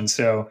question.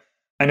 So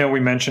I know we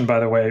mentioned,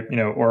 by the way,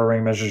 Oura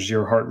Ring measures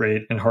your heart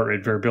rate and heart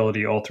rate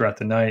variability all throughout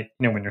the night,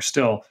 when you're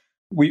still.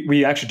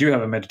 We actually do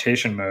have a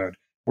meditation mode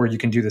where you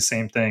can do the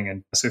same thing.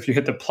 And so if you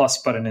hit the plus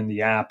button in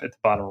the app at the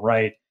bottom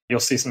right,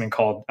 you'll see something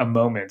called a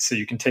moment. So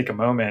you can take a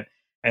moment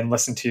and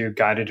listen to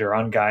guided or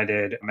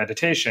unguided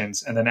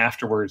meditations. And then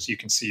afterwards, you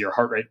can see your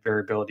heart rate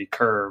variability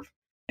curve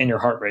and your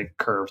heart rate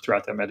curve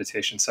throughout that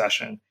meditation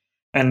session.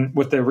 And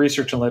what the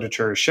research and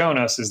literature has shown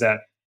us is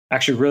that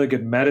actually really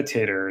good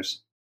meditators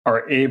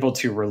are able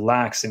to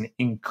relax and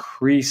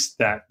increase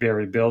that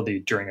variability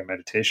during a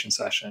meditation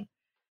session.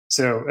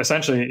 So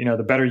essentially,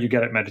 the better you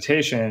get at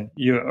meditation,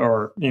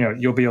 you'll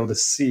be able to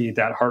see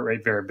that heart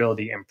rate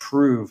variability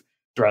improve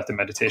throughout the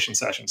meditation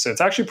session. So it's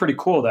actually pretty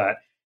cool that,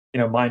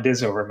 mind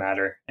is over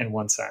matter in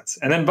one sense.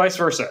 And then vice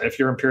versa. If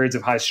you're in periods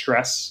of high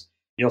stress,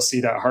 you'll see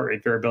that heart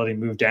rate variability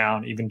move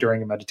down even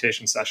during a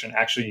meditation session.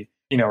 Actually,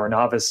 our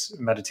novice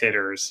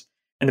meditators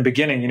in the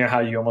beginning,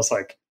 how you almost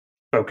like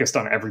focused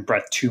on every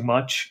breath too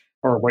much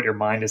or what your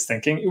mind is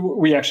thinking.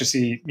 We actually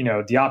see,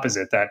 the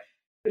opposite, that,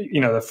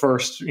 the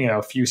first,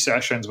 few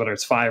sessions, whether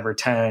it's 5 or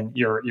 10,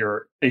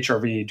 your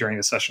HRV during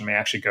the session may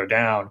actually go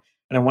down.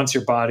 And then once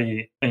your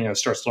body,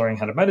 starts learning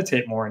how to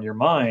meditate more in your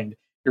mind,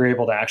 you're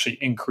able to actually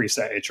increase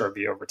that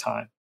HRV over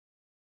time.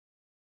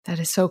 That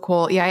is so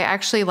cool. Yeah, I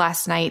actually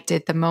last night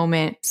did the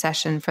moment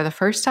session for the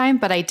first time,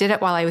 but I did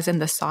it while I was in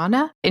the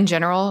sauna. In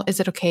general,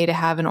 is it okay to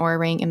have an Oura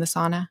Ring in the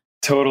sauna?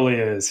 Totally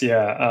is.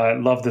 Yeah. I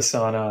love the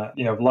sauna.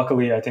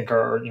 Luckily, I think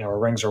our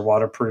rings are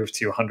waterproof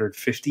to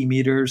 150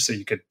 meters. So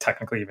you could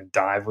technically even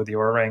dive with the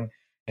Oura ring.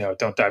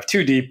 Don't dive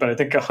too deep, but I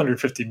think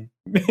 150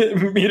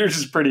 meters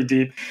is pretty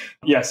deep.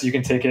 Yes, you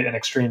can take it in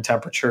extreme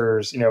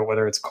temperatures,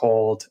 whether it's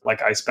cold,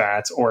 like ice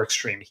baths, or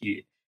extreme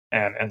heat,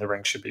 and the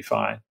ring should be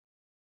fine.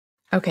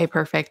 Okay,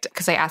 perfect.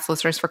 Because I asked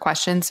listeners for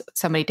questions.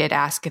 Somebody did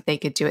ask if they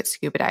could do it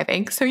scuba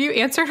diving. So you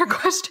answered her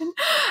question.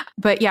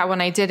 But yeah, when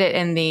I did it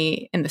in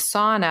the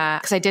sauna,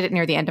 because I did it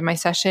near the end of my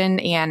session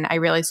and I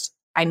realized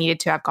I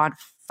needed to have gone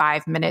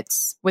 5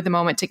 minutes with the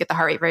moment to get the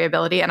heart rate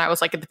variability. And I was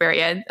like at the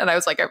very end and I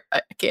was like,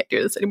 I can't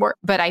do this anymore.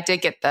 But I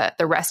did get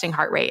the resting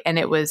heart rate and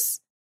it was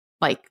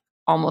like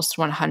almost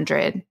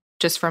 100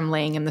 just from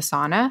laying in the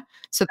sauna.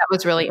 So that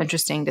was really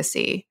interesting to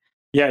see.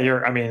 Yeah,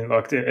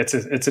 look, it's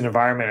an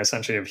environment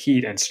essentially of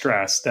heat and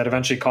stress that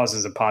eventually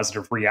causes a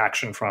positive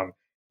reaction from,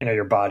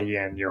 your body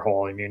and your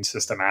whole immune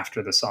system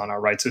after the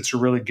sauna, right? So it's a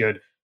really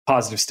good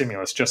positive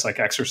stimulus, just like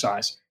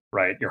exercise,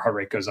 right? Your heart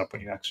rate goes up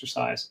when you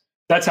exercise.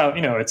 That's how,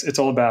 it's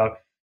all about,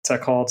 it's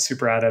that called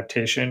super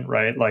adaptation,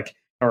 right? Like,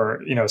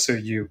 or, so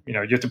you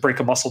have to break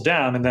a muscle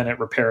down and then it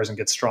repairs and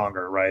gets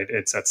stronger, right?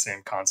 It's that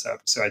same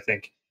concept. So I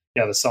think,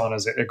 yeah, the sauna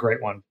is a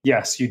great one.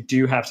 Yes, you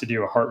do have to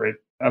do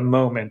a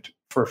moment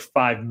for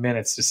 5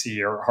 minutes to see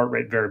your heart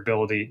rate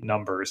variability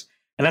numbers.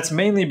 And that's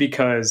mainly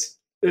because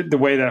the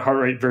way that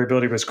heart rate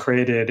variability was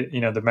created,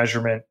 the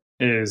measurement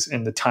is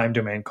in the time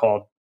domain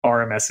called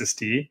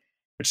RMSSD,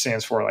 which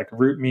stands for like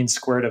root mean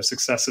squared of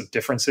successive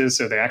differences.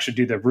 So they actually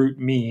do the root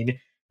mean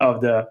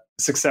of the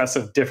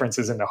successive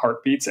differences in the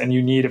heartbeats. And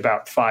you need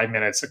about 5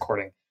 minutes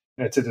according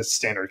to the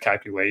standard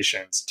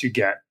calculations to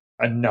get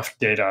enough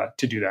data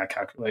to do that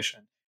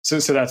calculation. So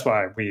that's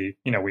why we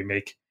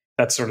make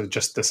that's sort of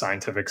just the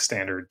scientific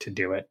standard to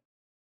do it.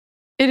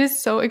 It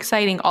is so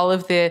exciting, all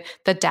of the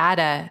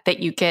data that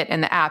you get in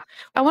the app.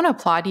 I want to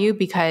applaud you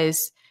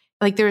because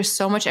like there is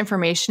so much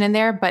information in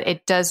there, but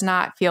it does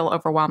not feel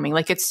overwhelming.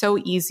 Like it's so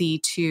easy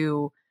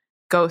to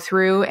go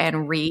through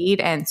and read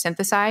and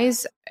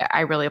synthesize.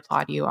 I really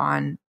applaud you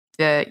on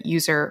the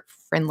user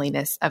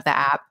friendliness of the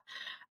app.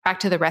 Back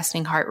to the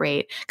resting heart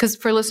rate. Because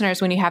for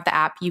listeners, when you have the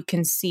app, you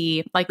can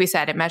see, like we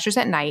said, it measures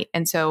at night.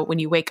 And so when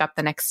you wake up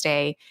the next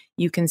day,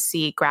 you can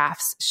see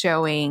graphs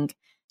showing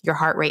your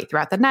heart rate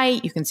throughout the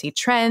night. You can see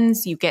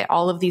trends. You get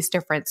all of these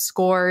different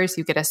scores.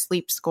 You get a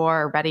sleep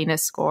score, a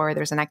readiness score.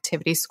 There's an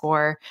activity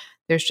score.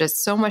 There's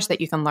just so much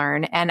that you can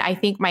learn. And I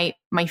think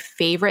my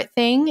favorite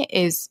thing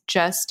is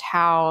just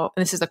how,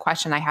 and this is a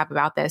question I have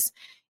about this,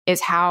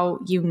 is how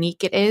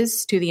unique it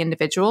is to the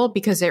individual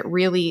because it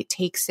really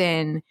takes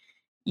in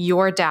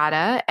your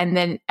data. And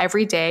then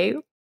every day,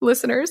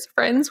 listeners,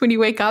 friends, when you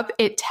wake up,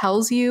 it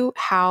tells you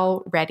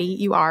how ready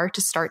you are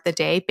to start the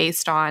day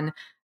based on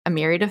a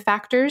myriad of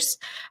factors.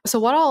 So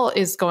what all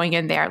is going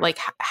in there? Like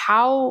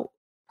how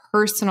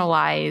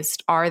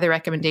personalized are the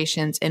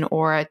recommendations in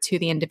Oura to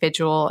the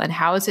individual and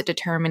how is it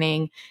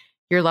determining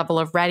your level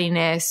of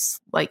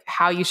readiness, like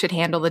how you should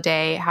handle the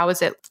day? How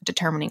is it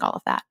determining all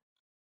of that?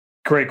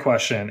 Great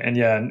question. And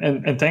yeah,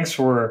 and thanks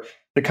for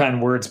the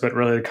kind words, but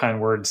really the kind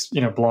words,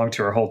 belong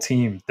to our whole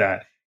team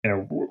that,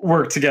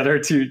 work together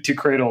to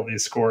create all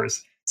these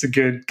scores. It's a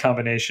good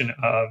combination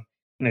of,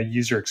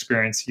 user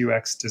experience,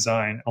 UX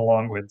design,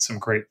 along with some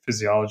great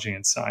physiology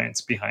and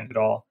science behind it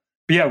all.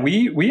 But yeah,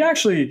 we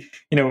actually,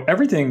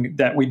 everything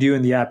that we do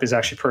in the app is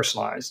actually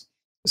personalized.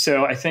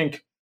 So I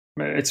think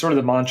it's sort of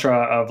the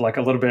mantra of like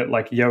a little bit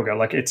like yoga,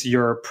 like it's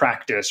your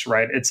practice,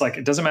 right? It's like,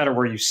 it doesn't matter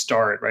where you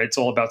start, right? It's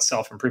all about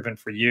self-improvement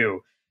for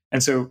you.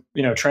 And so,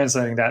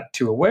 translating that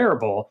to a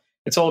wearable,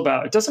 it's all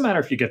about, it doesn't matter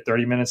if you get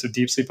 30 minutes of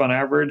deep sleep on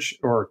average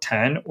or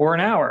 10 or an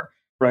hour,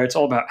 right? It's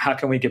all about how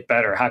can we get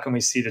better? How can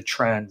we see the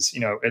trends?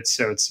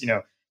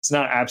 It's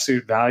not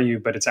absolute value,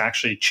 but it's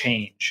actually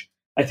change.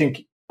 I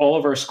think all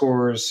of our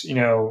scores,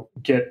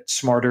 get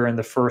smarter in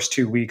the first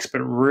 2 weeks,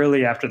 but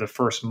really after the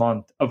first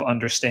month of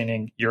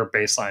understanding your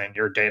baseline and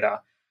your data.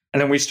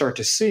 And then we start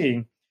to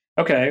see,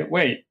 okay,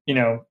 wait,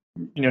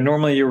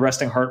 normally your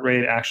resting heart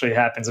rate actually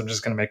happens. I'm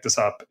just going to make this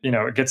up.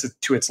 It gets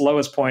to its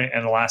lowest point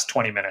in the last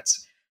 20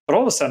 minutes. But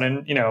all of a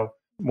sudden,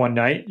 one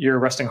night, your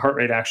resting heart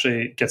rate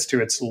actually gets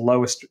to its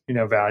lowest,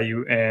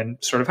 value and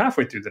sort of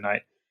halfway through the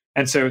night.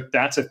 And so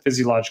that's a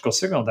physiological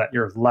signal that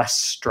you're less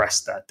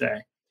stressed that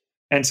day.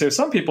 And so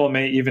some people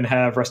may even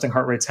have resting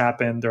heart rates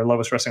happen, their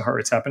lowest resting heart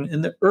rates happen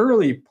in the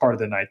early part of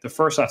the night, the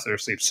first half of their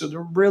sleep. So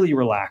they're really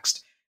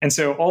relaxed. And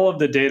so all of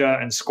the data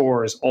and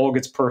scores all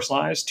gets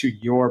personalized to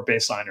your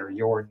baseline or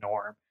your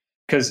norm,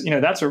 because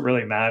that's what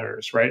really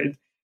matters, right? It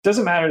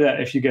doesn't matter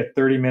that if you get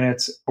 30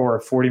 minutes or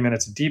 40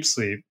 minutes of deep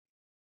sleep.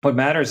 What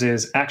matters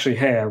is actually,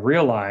 hey, I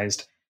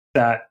realized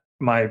that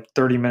my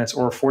 30 minutes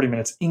or 40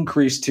 minutes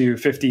increased to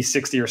 50,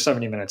 60, or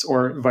 70 minutes,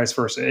 or vice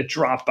versa. It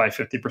dropped by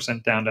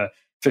 50% down to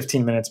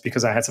 15 minutes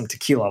because I had some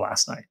tequila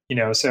last night.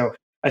 So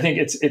I think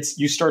it's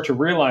you start to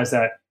realize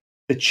that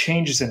the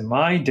changes in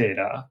my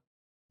data,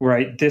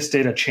 right? This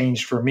data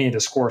changed for me. The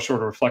score sort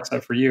of reflects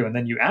that for you. And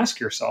then you ask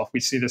yourself, we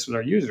see this with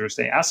our users,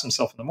 they ask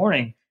themselves in the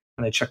morning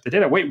when they check the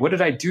data, wait, what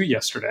did I do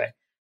yesterday?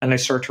 And they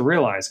start to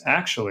realize,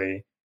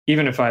 actually,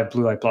 even if I have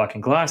blue light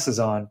blocking glasses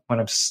on, when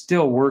I'm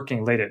still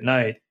working late at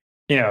night,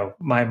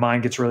 my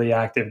mind gets really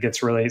active,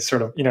 gets really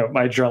sort of,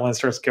 my adrenaline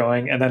starts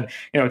going. And then,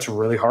 it's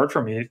really hard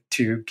for me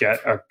to get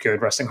a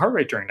good resting heart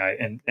rate during night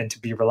and to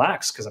be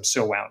relaxed because I'm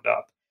so wound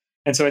up.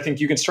 And so I think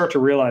you can start to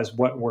realize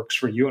what works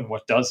for you and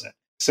what doesn't.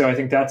 So I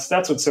think that's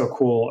what's so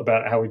cool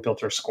about how we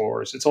built our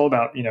scores. It's all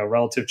about,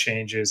 relative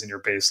changes in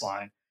your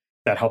baseline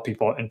that help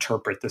people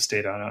interpret this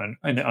data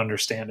and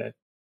understand it.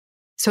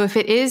 So if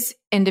it is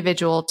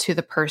individual to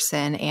the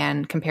person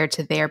and compared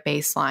to their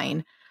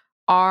baseline,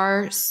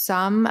 are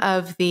some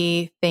of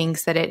the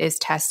things that it is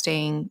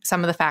testing,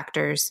 some of the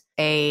factors,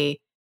 a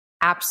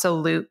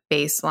absolute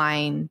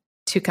baseline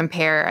to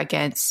compare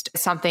against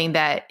something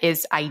that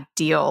is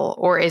ideal,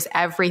 or is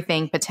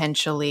everything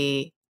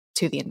potentially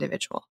to the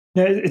individual?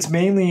 Yeah, it's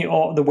mainly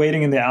all the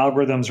weighting and the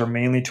algorithms are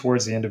mainly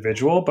towards the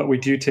individual, but we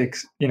do take,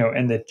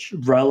 and the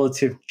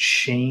relative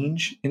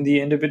change in the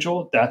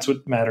individual, that's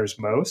what matters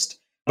most.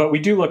 But we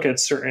do look at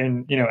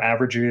certain,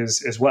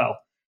 averages as well.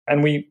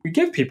 And we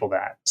give people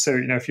that. So,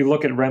 if you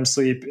look at REM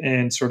sleep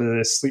in sort of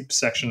the sleep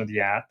section of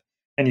the app,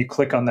 and you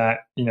click on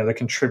that, the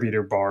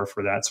contributor bar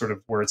for that, sort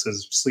of where it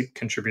says sleep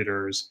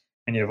contributors,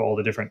 and you have all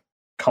the different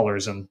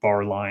colors and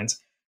bar lines.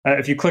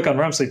 If you click on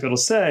REM sleep, it'll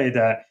say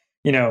that,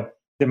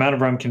 the amount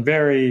of REM can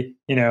vary,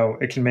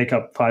 it can make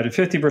up 5 to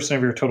 50%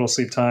 of your total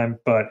sleep time,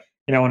 but,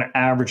 on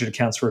average, it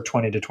accounts for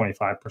 20 to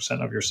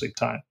 25% of your sleep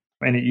time.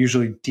 And it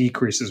usually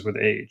decreases with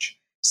age.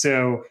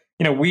 So,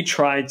 we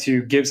try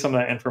to give some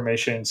of that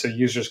information so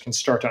users can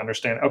start to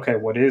understand, okay,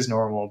 what is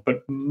normal?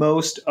 But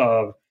most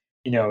of,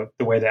 the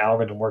way the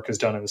algorithm work is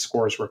done and the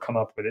scores we're come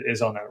up with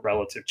is on that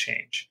relative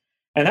change.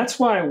 And that's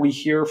why we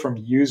hear from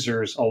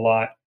users a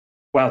lot,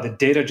 wow, the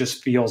data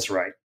just feels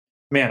right.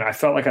 Man, I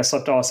felt like I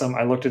slept awesome.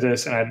 I looked at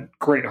this and I had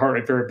great heart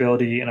rate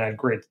variability and I had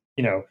great,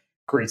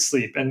 great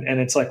sleep. And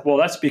it's like, well,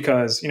 that's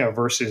because,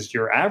 versus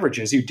your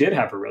averages, you did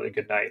have a really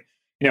good night.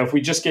 If we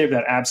just gave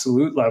that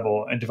absolute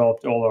level and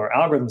developed all our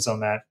algorithms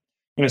on that,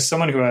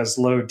 someone who has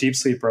low deep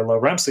sleep or low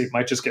REM sleep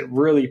might just get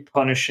really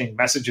punishing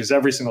messages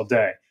every single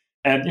day.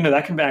 And,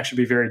 that can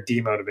actually be very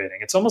demotivating.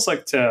 It's almost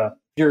like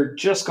you're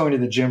just going to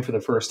the gym for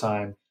the first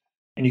time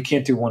and you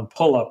can't do 1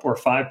 pull-up or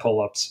 5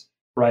 pull-ups,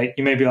 right?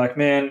 You may be like,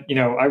 man,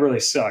 I really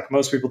suck.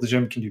 Most people at the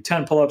gym can do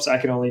 10 pull-ups. I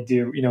can only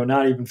do,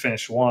 not even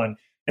finish 1.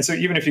 And so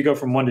even if you go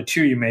from 1 to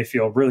 2, you may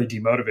feel really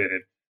demotivated.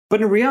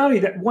 But in reality,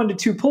 that 1 to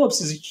 2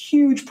 pull-ups is a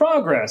huge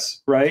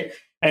progress, right?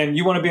 And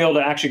you want to be able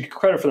to actually get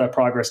credit for that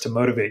progress to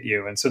motivate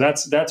you. And so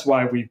that's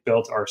why we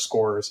built our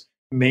scores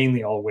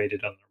mainly all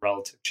weighted on the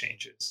relative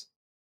changes.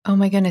 Oh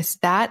my goodness,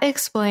 that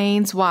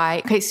explains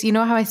why. Okay, so you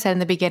know how I said in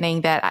the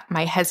beginning that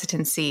my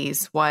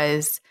hesitancies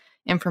was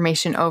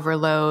information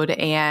overload.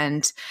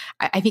 And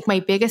I think my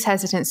biggest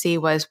hesitancy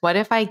was, what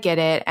if I get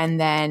it and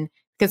then,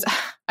 because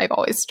I've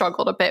always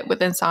struggled a bit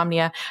with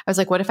insomnia. I was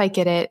like, what if I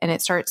get it and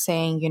it starts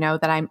saying,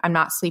 that I'm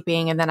not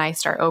sleeping, and then I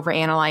start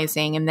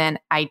overanalyzing, and then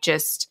I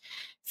just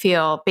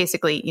feel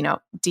basically,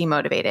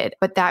 demotivated.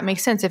 But that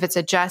makes sense if it's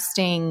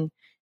adjusting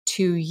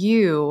to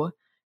you,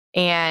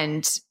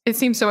 and it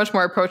seems so much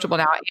more approachable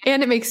now.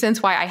 And it makes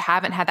sense why I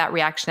haven't had that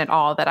reaction at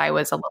all that I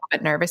was a little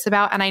bit nervous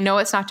about. And I know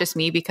it's not just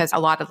me, because a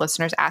lot of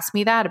listeners ask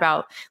me that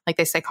about like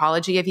the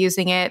psychology of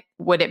using it.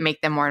 Would it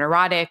make them more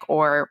neurotic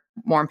or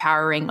more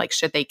empowering? Like,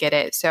 should they get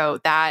it?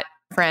 So that,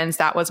 friends,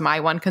 that was my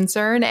one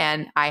concern.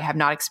 And I have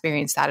not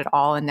experienced that at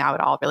all. And now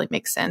it all really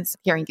makes sense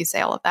hearing you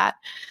say all of that.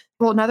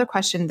 Well, another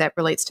question that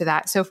relates to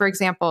that. So for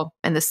example,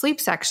 in the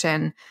sleep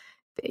section,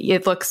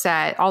 it looks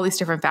at all these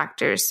different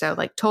factors. So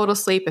like total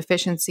sleep,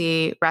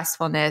 efficiency,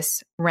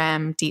 restfulness,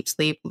 REM, deep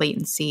sleep,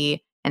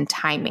 latency, and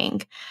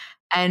timing.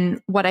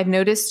 And what I've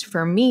noticed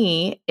for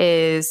me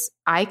is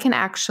I can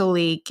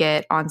actually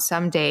get on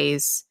some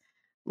days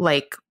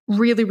like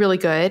really, really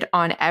good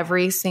on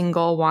every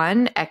single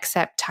one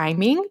except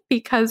timing,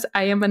 because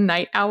I am a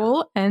night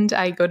owl and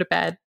I go to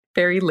bed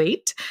very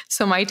late.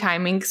 So my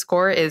timing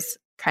score is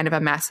kind of a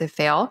massive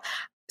fail.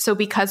 So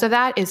because of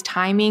that, is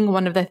timing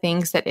one of the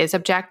things that is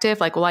objective?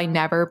 Like, will I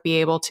never be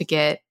able to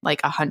get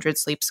like 100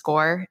 sleep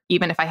score,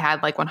 even if I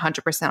had like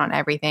 100% on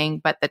everything,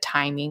 but the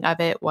timing of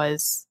it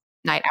was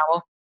night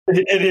owl?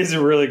 It is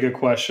a really good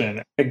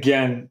question.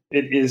 Again,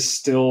 it is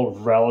still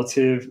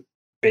relative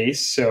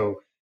based.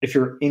 So if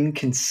you're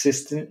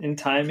inconsistent in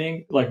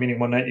timing, like meaning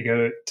one night you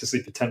go to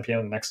sleep at 10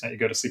 p.m., the next night you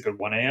go to sleep at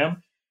 1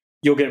 a.m.,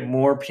 you'll get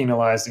more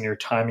penalized in your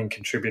timing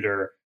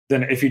contributor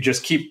than if you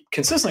just keep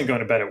consistently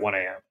going to bed at 1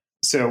 a.m.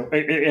 So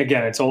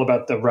again, it's all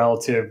about the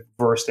relative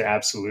versus the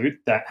absolute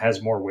that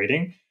has more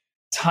weighting.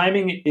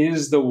 Timing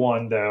is the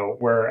one, though,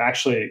 where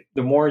actually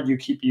the more you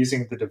keep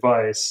using the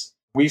device,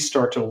 we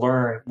start to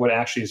learn what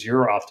actually is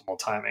your optimal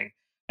timing.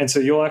 And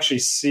so you'll actually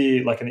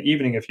see, like in the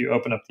evening, if you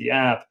open up the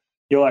app,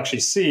 you'll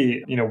actually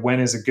see, when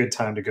is a good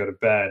time to go to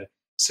bed.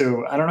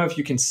 So I don't know if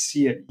you can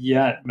see it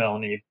yet,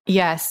 Melanie.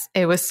 Yes,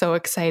 it was so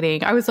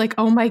exciting. I was like,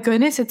 oh my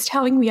goodness, it's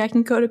telling me I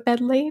can go to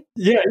bed late.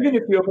 Yeah, even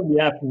if you open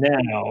the app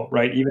now,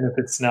 right, even if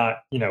it's not,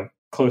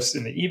 close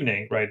in the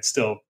evening, right, it's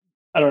still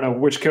I don't know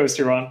which coast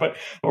you're on, but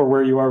or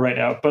where you are right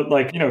now. But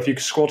like, if you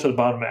scroll to the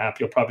bottom of the app,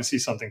 you'll probably see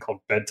something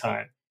called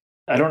bedtime.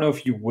 I don't know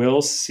if you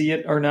will see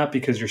it or not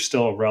because you're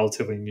still a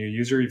relatively new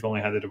user. You've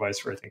only had the device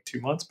for I think 2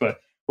 months, but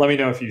let me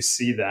know if you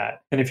see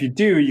that. And if you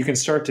do, you can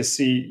start to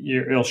see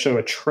it'll show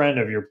a trend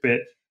of your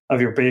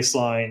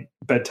baseline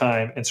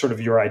bedtime and sort of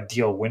your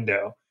ideal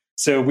window.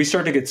 So we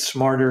start to get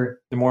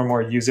smarter the more and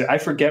more you use it. I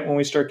forget when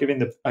we start giving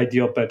the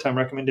ideal bedtime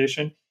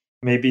recommendation.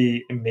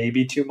 Maybe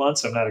 2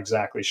 months. I'm not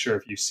exactly sure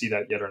if you see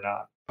that yet or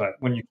not, but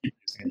when you keep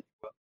using it, you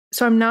will.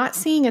 So I'm not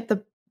seeing at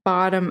the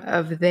bottom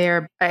of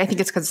there. I think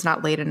it's because it's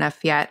not late enough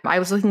yet. I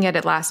was looking at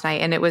it last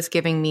night and it was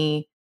giving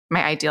me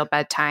my ideal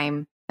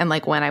bedtime and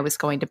like when I was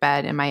going to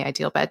bed and my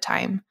ideal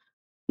bedtime.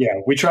 Yeah,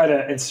 we try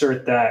to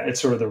insert that at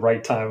sort of the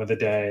right time of the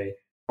day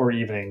or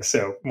evening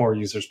so more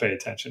users pay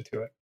attention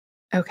to it.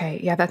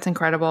 Okay. Yeah, that's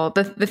incredible.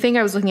 The thing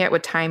I was looking at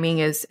with timing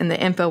is in the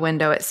info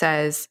window, it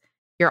says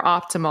you're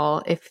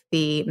optimal if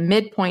the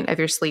midpoint of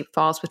your sleep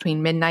falls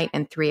between midnight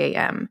and 3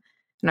 a.m.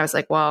 And I was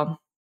like, well,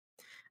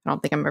 I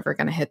don't think I'm ever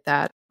going to hit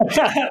that.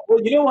 Well,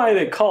 you know why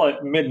they call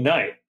it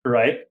midnight,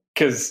 right?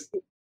 Because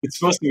it's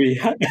supposed to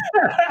be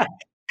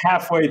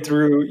halfway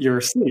through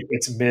your sleep.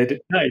 It's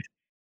midnight.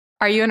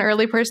 Are you an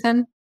early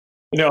person?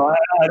 No,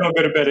 I don't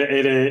go to bed at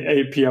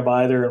 8 p.m.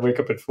 either and wake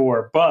up at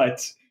 4,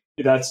 but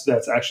that's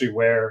actually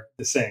where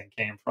the saying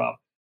came from.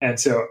 And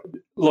so,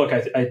 look,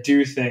 I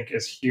do think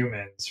as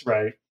humans,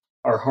 right,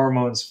 our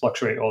hormones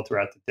fluctuate all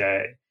throughout the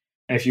day.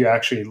 And if you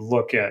actually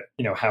look at,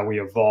 how we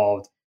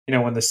evolved,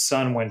 when the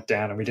sun went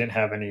down and we didn't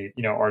have any,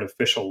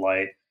 artificial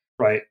light,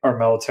 right, our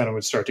melatonin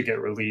would start to get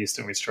released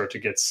and we'd start to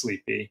get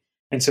sleepy.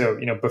 And so,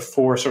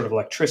 before sort of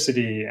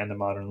electricity and the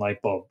modern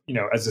light bulb,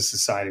 as a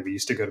society, we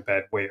used to go to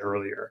bed way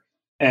earlier.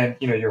 And,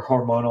 your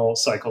hormonal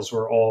cycles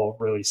were all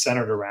really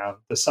centered around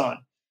the sun.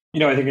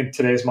 I think in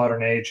today's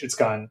modern age, it's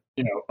gotten,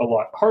 a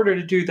lot harder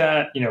to do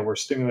that. We're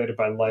stimulated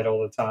by light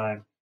all the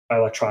time, by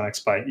electronics,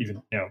 by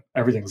even,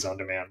 everything's on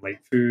demand, late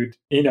food,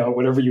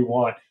 whatever you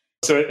want.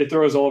 So it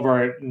throws all of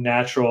our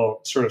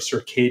natural sort of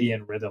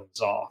circadian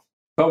rhythms off.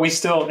 But we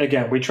still,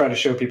 again, we try to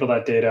show people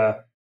that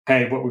data.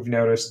 Hey, what we've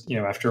noticed,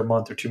 after a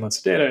month or 2 months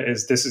of data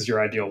is this is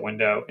your ideal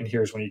window. And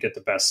here's when you get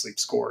the best sleep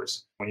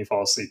scores. When you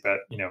fall asleep at,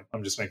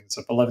 I'm just making this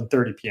up,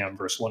 11:30 p.m.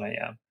 versus 1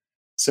 a.m.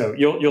 So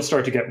you'll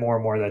start to get more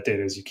and more of that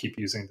data as you keep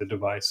using the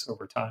device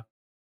over time.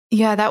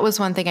 Yeah, that was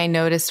one thing I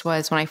noticed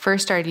was when I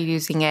first started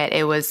using it,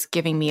 it was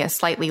giving me a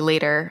slightly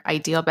later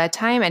ideal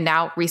bedtime. And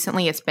now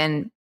recently it's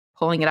been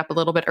pulling it up a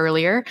little bit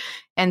earlier.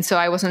 And so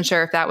I wasn't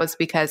sure if that was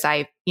because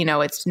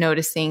it's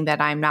noticing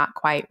that I'm not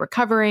quite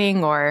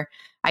recovering, or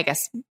I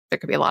guess there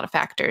could be a lot of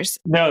factors.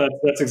 No,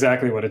 that's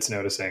exactly what it's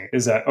noticing,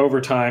 is that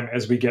over time,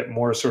 as we get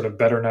more sort of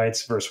better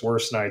nights versus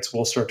worse nights,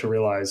 we'll start to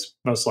realize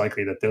most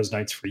likely that those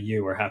nights for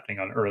you are happening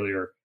on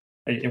earlier,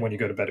 when you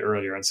go to bed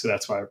earlier. And so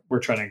that's why we're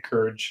trying to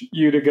encourage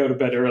you to go to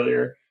bed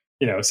earlier.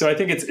 So I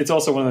think it's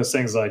also one of those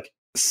things like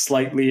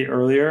slightly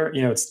earlier,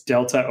 it's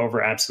delta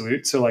over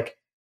absolute. So like,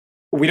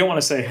 we don't want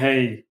to say,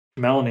 hey,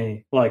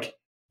 Melanie, like,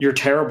 you're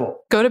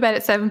terrible. Go to bed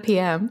at 7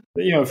 p.m.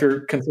 If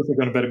you're consistently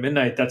going to bed at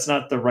midnight, that's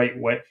not the right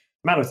way.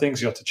 The amount of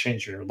things you have to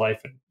change in your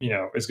life and,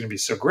 is going to be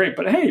so great.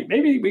 But hey,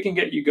 maybe we can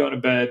get you going to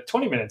bed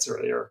 20 minutes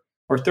earlier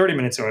or 30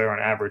 minutes earlier on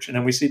average. And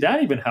then we see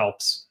that even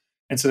helps.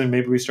 And so then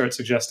maybe we start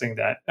suggesting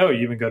that, you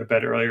even go to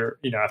bed earlier,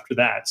 after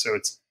that. So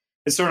it's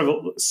sort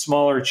of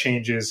smaller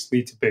changes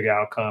lead to big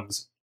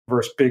outcomes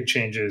versus big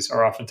changes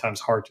are oftentimes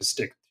hard to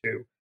stick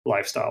to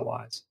lifestyle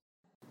wise.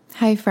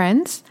 Hi,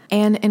 friends.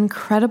 An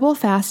incredible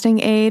fasting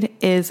aid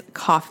is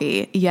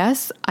coffee.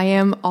 Yes, I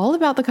am all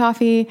about the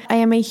coffee. I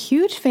am a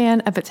huge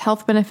fan of its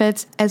health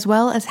benefits, as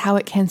well as how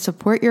it can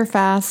support your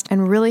fast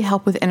and really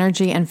help with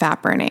energy and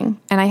fat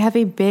burning. And I have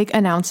a big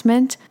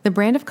announcement. The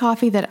brand of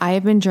coffee that I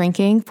have been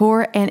drinking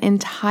for an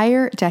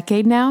entire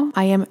decade now,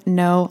 I am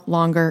no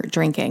longer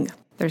drinking.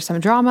 There's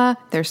some drama,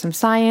 there's some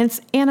science,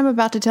 and I'm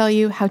about to tell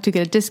you how to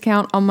get a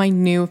discount on my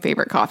new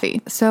favorite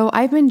coffee. So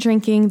I've been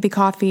drinking the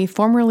coffee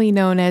formerly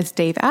known as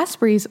Dave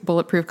Asprey's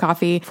Bulletproof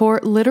Coffee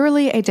for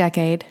literally a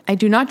decade. I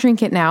do not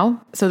drink it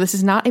now, so this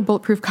is not a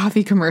Bulletproof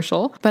Coffee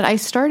commercial, but I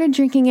started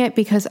drinking it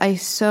because I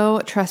so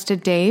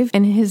trusted Dave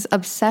and his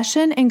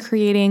obsession in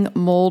creating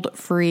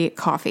mold-free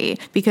coffee,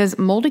 because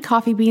moldy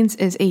coffee beans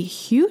is a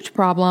huge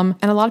problem,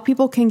 and a lot of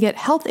people can get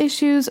health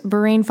issues,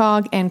 brain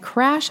fog, and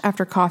crash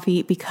after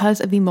coffee because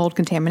of the mold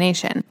contamination.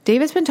 Dave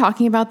has been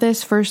talking about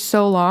this for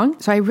so long,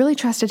 so I really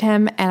trusted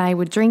him, and I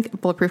would drink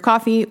Bulletproof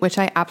Coffee, which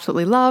I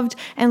absolutely loved,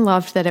 and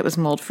loved that it was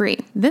mold-free.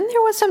 Then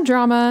there was some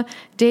drama.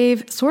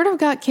 Dave sort of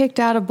got kicked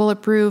out of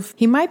Bulletproof.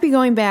 He might be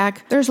going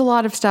back. There's a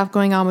lot of stuff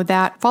going on with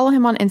that. Follow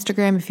him on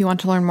Instagram if you want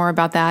to learn more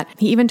about that.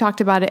 He even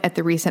talked about it at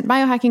the recent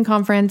biohacking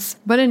conference.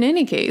 But in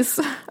any case,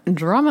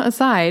 drama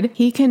aside,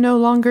 he can no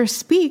longer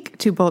speak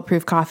to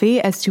Bulletproof Coffee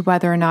as to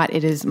whether or not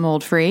it is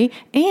mold-free,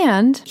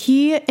 and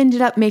he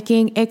ended up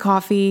making a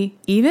coffee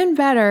even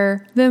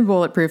better than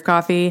Bulletproof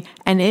Coffee,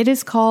 and it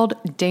is called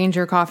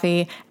Danger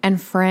Coffee. And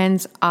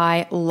friends,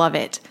 I love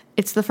it.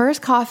 It's the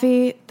first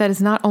coffee that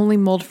is not only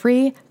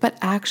mold-free, but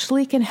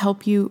actually can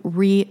help you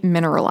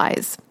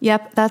remineralize.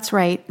 Yep, that's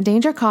right.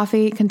 Danger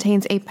Coffee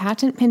contains a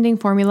patent-pending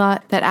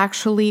formula that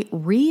actually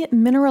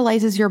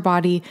remineralizes your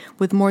body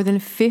with more than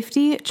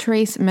 50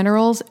 trace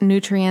minerals,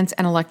 nutrients,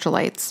 and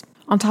electrolytes.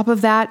 On top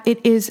of that,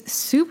 it is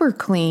super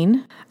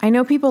clean. I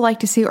know people like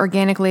to see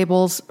organic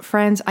labels.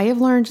 Friends, I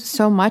have learned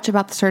so much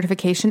about the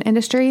certification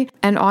industry,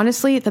 and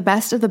honestly, the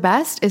best of the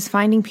best is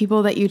finding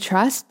people that you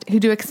trust who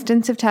do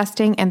extensive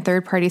testing and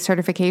third-party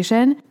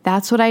certification.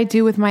 That's what I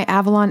do with my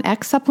Avalon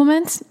X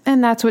supplements,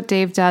 and that's what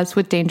Dave does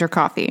with Danger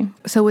Coffee.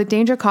 So with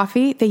Danger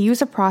Coffee, they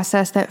use a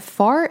process that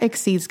far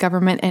exceeds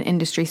government and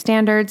industry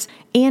standards,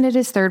 and it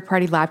is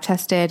third-party lab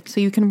tested,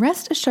 so you can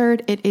rest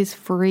assured it is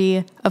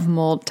free of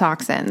mold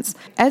toxins.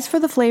 As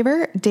for the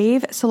flavor,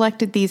 Dave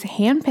selected these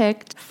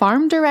hand-picked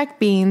farm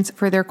direct beans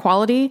for their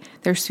quality,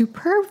 their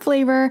superb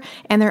flavor,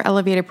 and their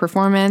elevated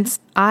performance.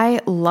 I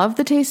love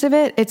the taste of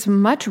it. It's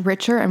much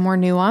richer and more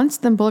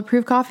nuanced than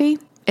Bulletproof coffee.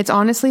 It's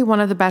honestly one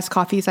of the best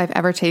coffees I've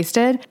ever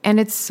tasted, and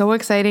it's so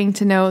exciting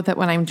to know that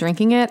when I'm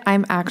drinking it,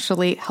 I'm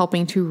actually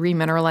helping to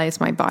remineralize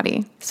my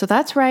body. So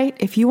that's right,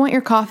 if you want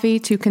your coffee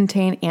to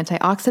contain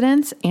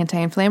antioxidants,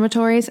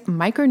 anti-inflammatories,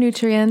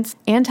 micronutrients,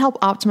 and help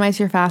optimize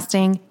your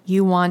fasting,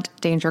 you want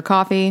Danger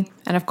Coffee.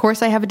 And of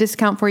course, I have a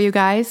discount for you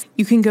guys.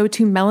 You can go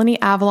to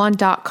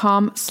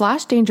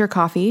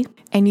melanieavalon.com/dangercoffee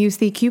and use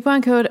the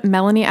coupon code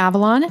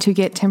MelanieAvalon to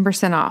get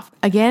 10% off.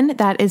 Again,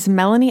 that is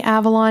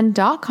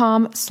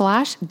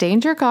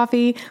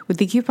melanieavalon.com/dangercoffee with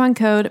the coupon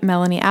code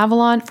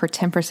MelanieAvalon for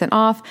 10%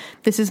 off.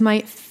 This is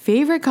my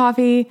favorite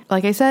coffee.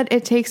 Like I said,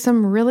 it takes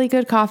some really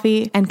good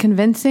coffee and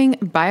convincing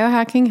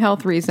biohacking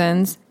health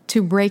reasons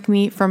to break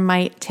me from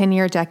my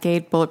 10-year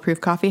decade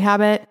bulletproof coffee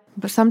habit.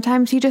 But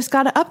sometimes you just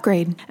gotta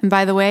upgrade. And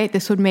by the way,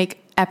 this would make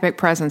epic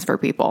presents for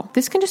people.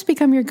 This can just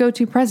become your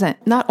go-to present.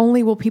 Not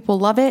only will people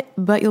love it,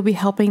 but you'll be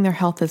helping their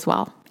health as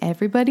well.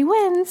 Everybody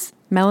wins.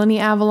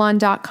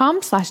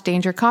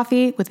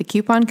 melanieavalon.com/dangercoffee with the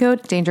coupon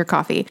code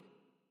DangerCoffee.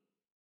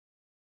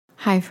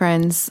 Hi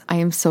friends, I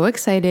am so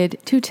excited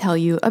to tell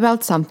you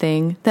about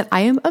something that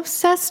I am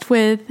obsessed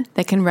with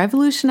that can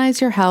revolutionize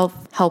your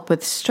health, help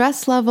with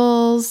stress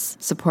levels,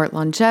 support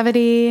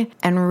longevity,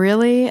 and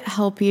really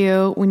help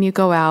you when you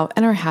go out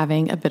and are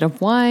having a bit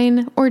of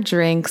wine or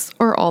drinks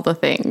or all the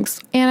things.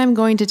 And I'm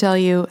going to tell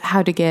you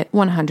how to get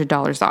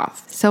 $100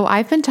 off. So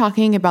I've been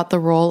talking about the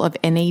role of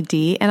NAD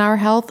in our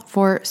health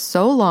for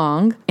so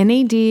long.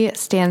 NAD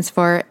stands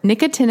for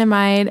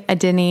nicotinamide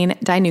adenine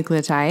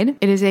dinucleotide.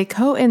 It is a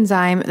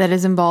coenzyme that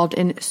is involved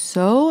in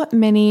so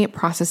many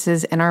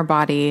processes in our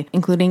body,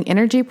 including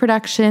energy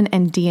production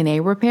and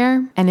DNA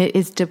repair, and it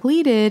is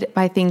depleted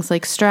by things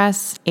like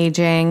stress,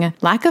 aging,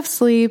 lack of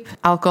sleep,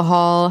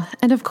 alcohol,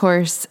 and of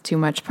course, too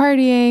much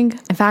partying.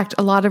 In fact,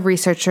 a lot of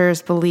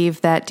researchers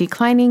believe that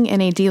declining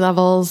NAD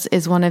levels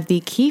is one of the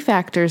key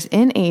factors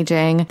in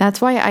aging. That's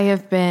why I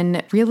have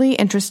been really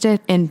interested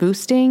in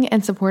boosting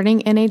and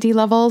supporting NAD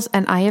levels,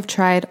 and I have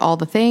tried all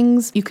the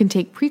things. You can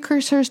take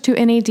precursors to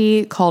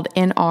NAD called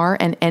NR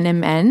and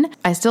NMN.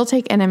 I still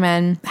take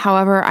NMN.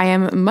 However, I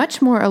am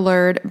much more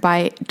allured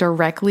by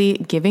directly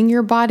giving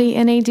your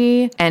body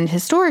NAD. And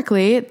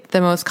historically, the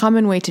most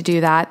common way to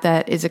do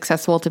that is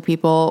accessible to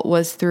people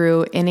was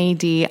through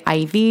NAD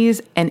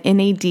IVs and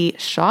NAD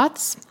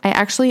shots. I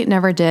actually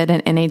never did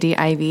an NAD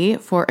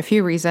IV for a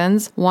few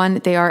reasons.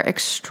 One, they are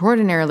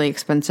extraordinarily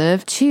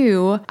expensive.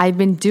 Two, I've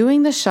been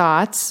doing the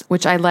shots,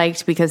 which I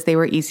liked because they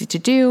were easy to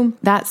do.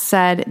 That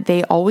said,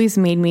 they always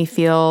made me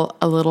feel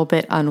a little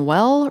bit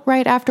unwell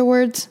right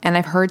afterwards. And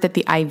I've heard that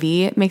the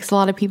IV makes a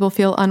lot of people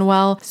feel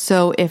unwell.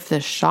 So if the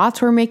shots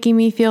were making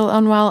me feel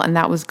unwell and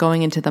that was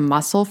going into the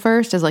muscle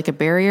first as like a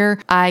barrier,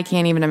 I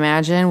can't even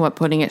imagine what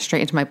putting it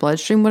straight into my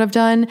bloodstream would have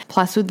done.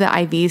 Plus with the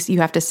IVs,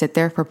 you have to sit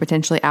there for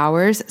potentially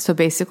hours. So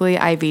basically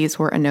IVs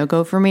were a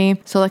no-go for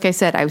me. So like I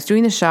said, I was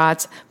doing the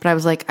shots, but I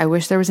was like, I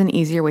wish there was an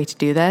easier way to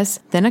do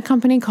this. Then a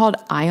company called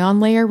Ion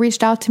Layer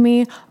reached out to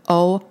me.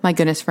 Oh my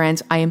goodness,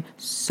 friends, I am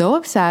so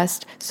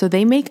obsessed. So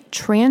they make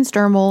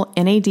transdermal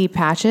NAD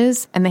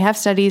patches, and they have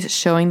studies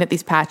showing that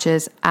these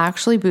patches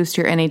actually boost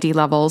your NAD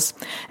levels.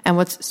 And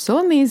what's so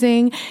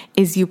amazing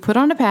is you put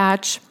on a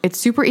patch. It's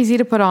super easy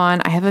to put on.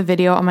 I have a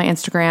video on my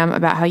Instagram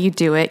about how you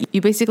do it.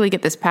 You basically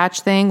get this patch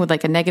thing with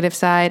like a negative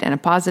side and a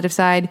positive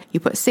side. You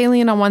put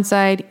saline on one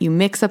side, you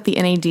mix up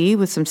the NAD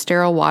with some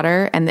sterile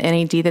water and the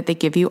NAD that they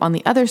give you on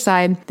the other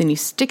side. Then you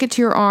stick it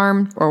to your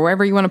arm or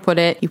wherever you want to put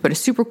it. You put a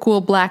super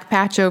cool black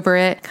patch over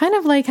it, kind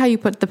of like how you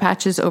put the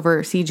patches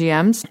over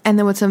CGMs. And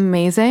then what's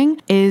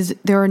amazing is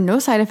there are no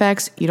side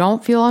effects. You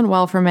don't feel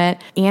unwell from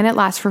it, and it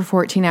lasts for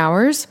 14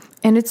 hours.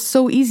 And it's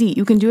so easy.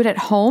 You can do it at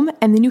home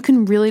and then you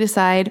can really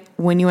decide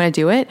when you want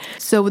to do it.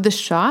 So with the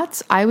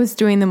shots, I was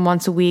doing them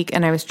once a week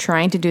and I was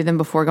trying to do them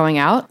before going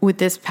out. With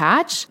this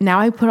patch, now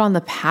I put on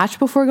the patch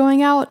before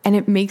going out and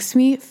it makes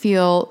me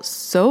feel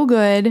so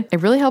good.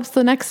 It really helps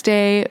the next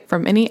day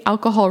from any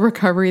alcohol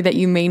recovery that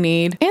you may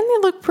need. And they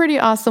look pretty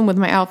awesome with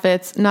my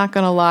outfits, not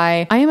gonna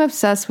lie. I am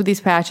obsessed with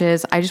these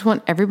patches. I just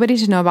want everybody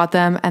to know about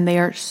them and they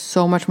are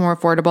so much more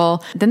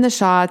affordable than the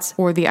shots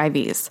or the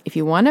IVs. If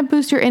you want to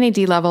boost your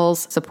NAD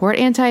levels, support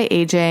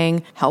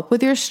anti-aging, help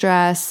with your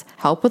stress,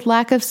 help with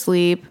lack of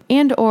sleep,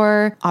 and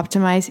or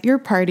optimize your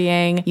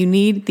partying, you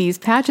need these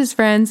patches,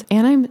 friends.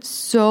 And I'm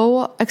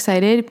so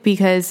excited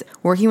because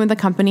working with the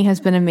company has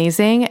been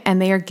amazing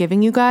and they are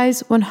giving you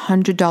guys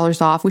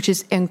 $100 off, which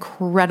is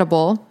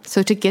incredible.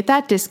 So to get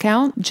that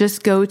discount,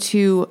 just go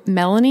to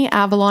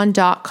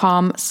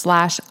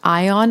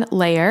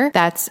melaniavalon.com/ionlayer.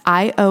 That's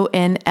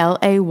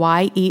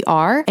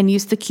IONLAYER and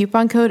use the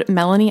coupon code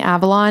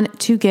MelanieAvalon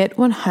to get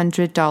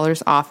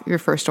 $100 off your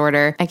first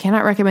order. I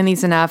cannot recommend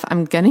these enough.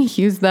 I'm going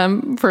to use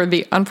them for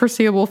the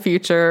unforeseeable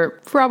future,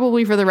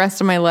 probably for the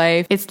rest of my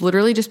life. It's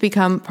literally just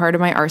become part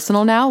of my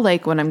arsenal now.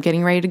 Like when I'm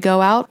getting ready to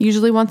go out,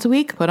 usually once a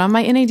week, put on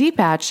my NAD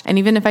patch. And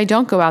even if I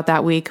don't go out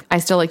that week, I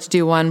still like to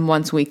do one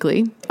once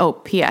weekly. Oh,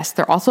 P.S.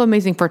 They're also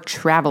amazing for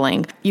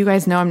traveling. You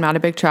guys know I'm not a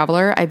big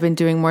traveler. I've been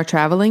doing more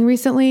traveling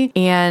recently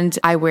and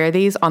I wear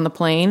these on the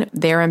plane,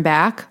 there and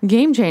back.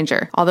 Game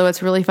changer. Although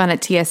it's really fun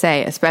at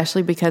TSA,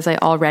 especially because I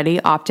already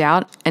opt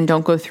out and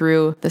don't go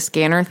through the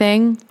scanner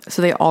thing.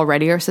 So they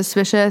already are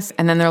suspicious.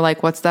 And then they're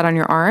like, what's that on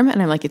your arm? And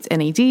I'm like, it's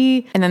NAD.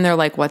 And then they're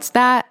like, what's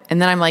that?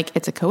 And then I'm like,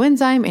 it's a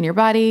coenzyme in your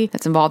body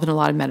that's involved in a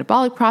lot of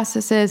metabolic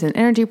processes and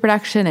energy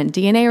production and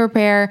DNA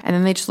repair. And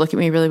then they just look at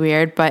me really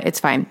weird, but it's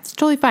fine. It's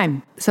totally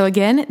fine. So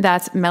again,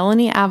 that's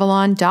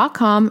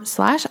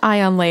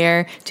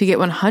melaniavalon.com/ionlayer to get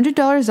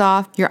 $100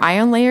 off your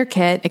Ion Layer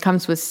kit. It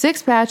comes with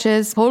 6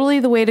 patches,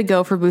 totally the way to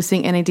go for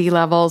boosting NAD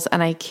levels.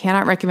 And I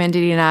cannot recommend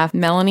it enough.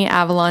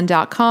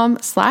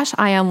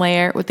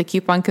 melaniavalon.com/ionlayer with the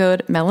coupon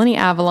code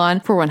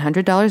MelanieAvalon for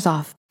 $100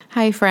 off.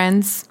 Hi,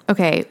 friends.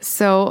 Okay,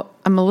 so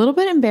I'm a little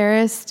bit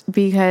embarrassed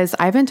because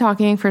I've been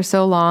talking for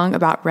so long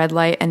about red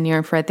light and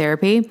near-infrared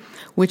therapy,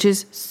 which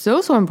is so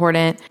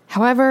important.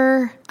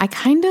 However, I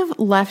kind of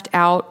left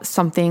out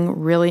something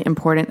really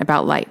important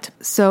about light.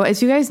 So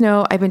as you guys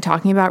know, I've been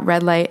talking about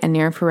red light and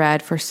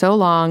near-infrared for so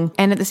long.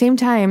 And at the same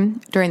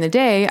time, during the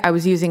day, I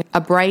was using a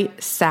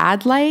bright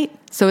SAD light.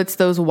 So it's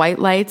those white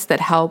lights that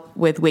help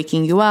with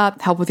waking you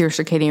up, help with your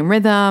circadian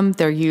rhythm.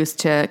 They're used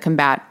to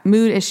combat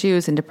mood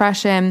issues and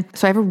depression.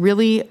 So I have a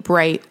really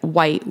bright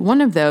white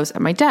one of those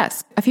at my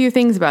desk. A few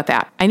things about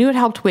that. I knew it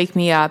helped wake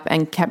me up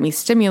and kept me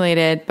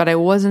stimulated, but I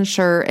wasn't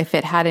sure if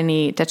it had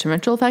any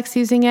detrimental effects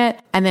using it.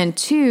 And then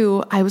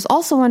 2, I was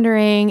also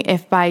wondering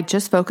if by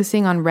just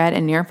focusing on red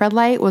and near-infrared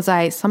light, was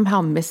I somehow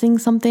missing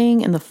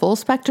something in the full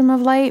spectrum of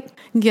light?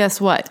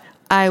 Guess what?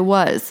 I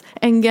was.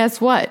 And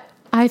guess what?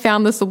 I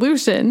found the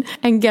solution.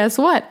 And guess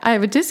what? I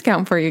have a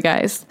discount for you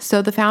guys.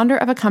 So the founder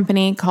of a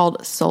company called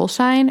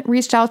Soulshine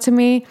reached out to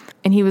me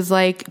and he was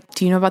like,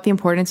 do you know about the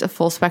importance of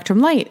full spectrum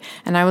light?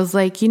 And I was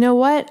like, you know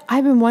what?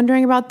 I've been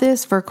wondering about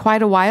this for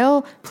quite a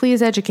while.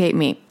 Please educate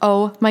me.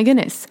 Oh my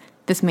goodness.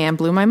 This man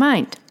blew my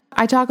mind.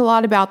 I talk a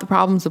lot about the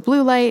problems of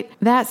blue light.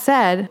 That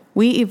said,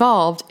 we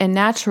evolved in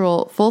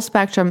natural full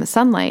spectrum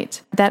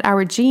sunlight that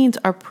our genes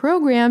are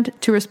programmed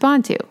to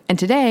respond to. And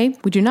today,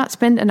 we do not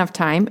spend enough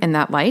time in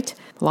that light.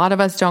 A lot of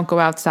us don't go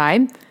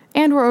outside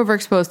and we're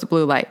overexposed to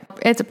blue light.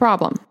 It's a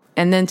problem.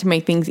 And then to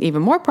make things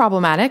even more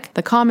problematic,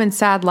 the common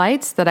SAD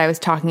lights that I was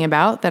talking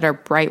about that are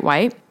bright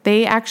white,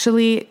 they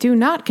actually do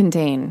not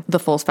contain the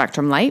full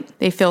spectrum light.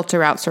 They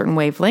filter out certain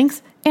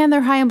wavelengths and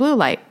they're high in blue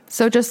light.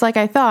 So just like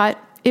I thought,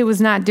 it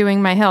was not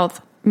doing my health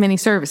many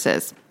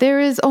services. There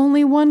is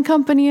only one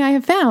company I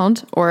have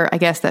found, or I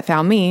guess that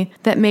found me,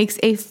 that makes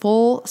a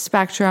full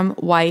spectrum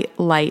white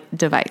light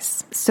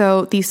device.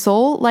 So the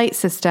Soul light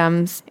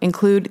systems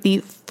include the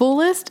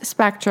fullest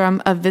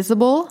spectrum of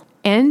visible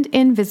and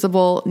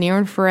invisible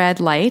near-infrared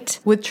light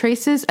with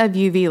traces of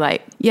UV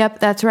light. Yep,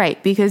 that's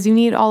right, because you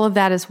need all of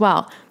that as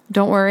well.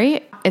 Don't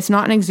worry, it's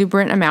not an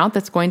exuberant amount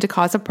that's going to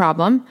cause a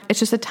problem. It's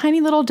just a tiny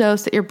little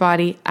dose that your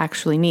body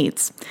actually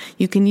needs.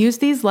 You can use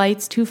these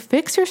lights to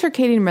fix your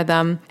circadian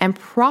rhythm and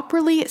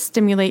properly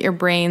stimulate your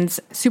brain's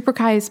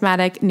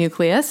suprachiasmatic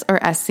nucleus, or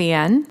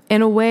SCN,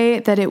 in a way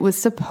that it was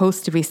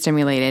supposed to be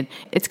stimulated.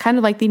 It's kind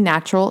of like the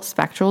natural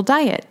spectral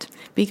diet.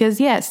 Because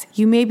yes,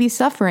 you may be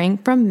suffering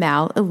from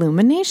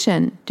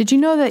malillumination. Did you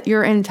know that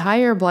your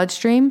entire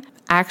bloodstream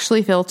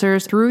actually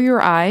filters through your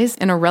eyes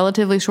in a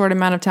relatively short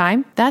amount of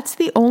time? That's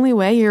the only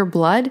way your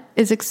blood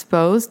is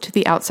exposed to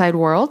the outside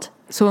world.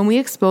 So when we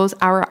expose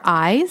our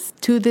eyes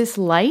to this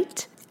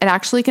light, it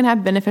actually can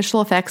have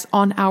beneficial effects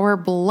on our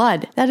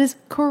blood. That is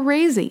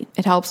crazy.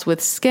 It helps with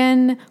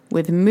skin,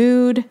 with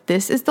mood.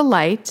 This is the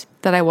light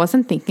that I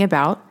wasn't thinking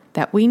about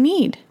that we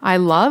need. I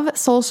love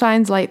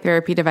Soulshine's light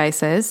therapy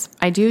devices.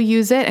 I do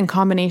use it in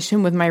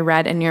combination with my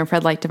red and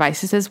near-infrared light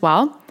devices as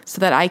well, so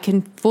that I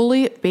can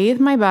fully bathe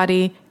my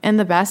body in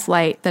the best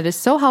light that is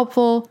so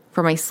helpful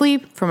for my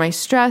sleep, for my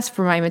stress,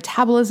 for my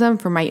metabolism,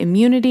 for my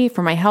immunity,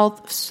 for my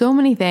health, so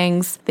many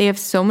things. They have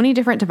so many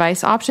different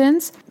device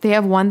options. They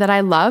have one that I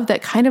love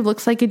that kind of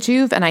looks like a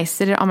Juve, and I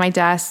sit it on my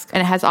desk,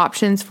 and it has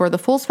options for the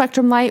full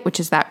spectrum light, which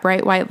is that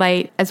bright white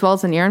light, as well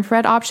as a near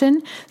infrared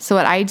option. So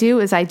what I do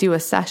is I do a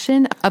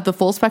session of the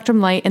full spectrum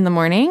light in the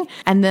morning,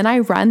 and then I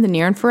run the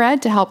near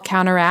infrared to help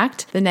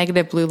counteract the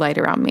negative blue light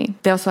around me.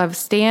 They also have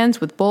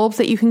stands with bulbs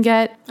that you can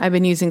get. I've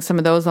been using some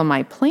of those on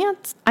my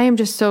plants. I am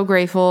just so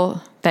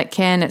grateful that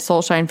Ken at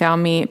Soulshine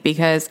found me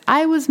because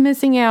I was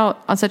missing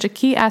out on such a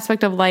key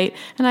aspect of light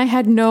and I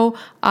had no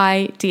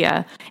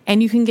idea.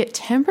 And you can get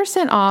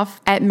 10%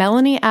 off at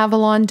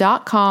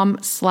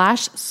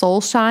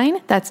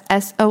melaniavalon.com/soulshine. That's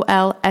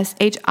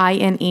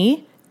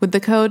SOLSHINE with the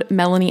code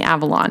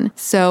MelanieAvalon.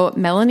 So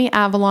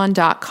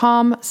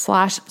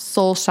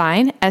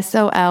melaniavalon.com/soulshine,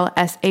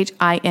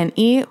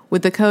 SOLSHINE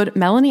with the code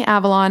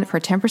MelanieAvalon for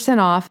 10%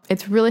 off.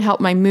 It's really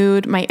helped my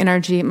mood, my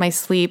energy, my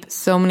sleep,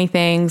 so many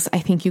things. I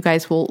think you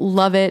guys will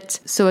love it.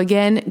 So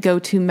again, go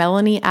to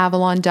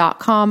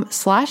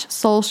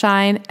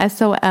melaniavalon.com/soulshine,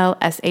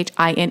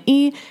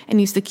 SOLSHINE, and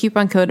use the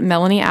coupon code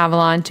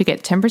MelanieAvalon to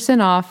get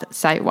 10% off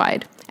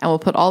site-wide. And we'll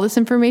put all this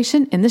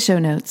information in the show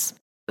notes.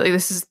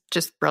 This is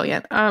just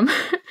brilliant.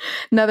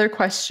 Another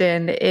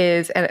question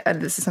is, and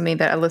this is something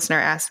that a listener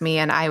asked me,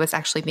 and I was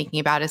actually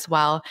thinking about as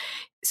well.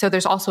 So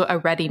there's also a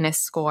readiness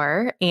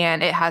score,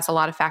 and it has a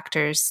lot of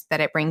factors that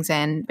it brings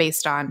in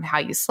based on how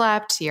you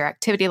slept, your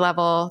activity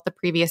level the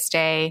previous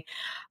day.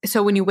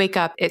 So when you wake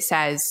up, it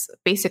says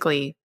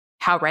basically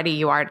how ready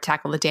you are to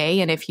tackle the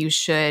day, and if you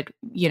should,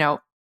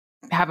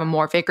 have a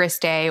more vigorous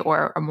day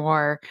or a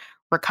more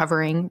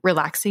recovering,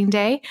 relaxing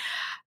day.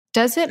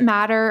 Does it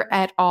matter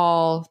at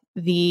all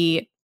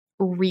the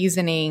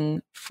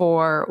reasoning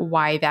for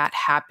why that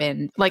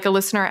happened? Like a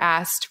listener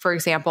asked, for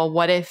example,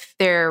 what if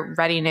their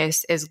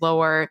readiness is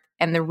lower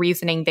and the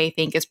reasoning they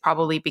think is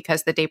probably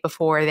because the day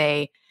before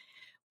they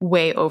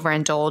way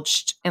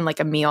overindulged in like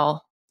a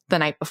meal the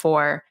night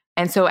before.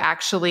 And so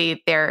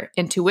actually their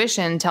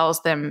intuition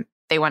tells them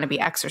they want to be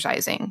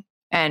exercising.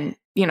 And,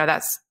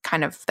 that's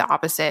kind of the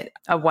opposite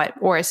of what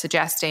Oura is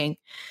suggesting.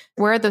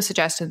 Where are those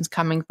suggestions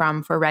coming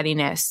from for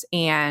readiness?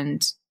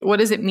 And what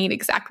does it mean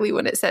exactly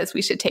when it says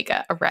we should take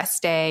a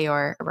rest day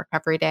or a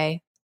recovery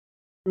day?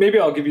 Maybe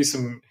I'll give you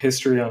some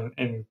history on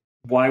and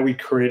why we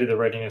created the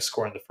readiness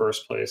score in the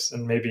first place.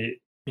 And maybe,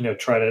 I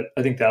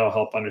think that'll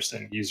help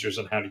understand users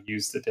on how to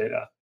use the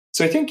data.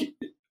 So I think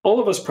all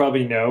of us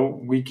probably know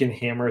we can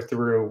hammer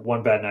through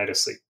one bad night of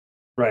sleep,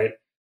 right?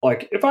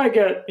 Like if I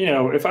get,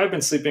 if I've been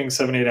sleeping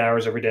 7-8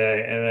 hours every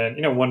day and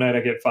then, one night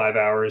I get 5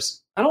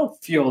 hours, I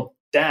don't feel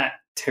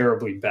that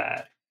terribly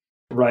bad,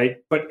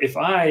 right? But if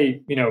I,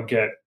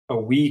 get a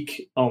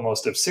week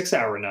almost of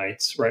 6-hour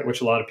nights, right,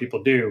 which a lot of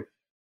people do,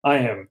 I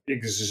am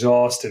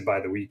exhausted by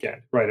the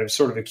weekend, right? I've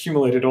sort of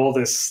accumulated all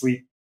this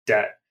sleep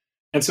debt.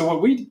 And so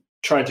what we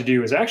tried to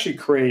do is actually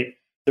create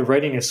the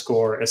readiness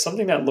score as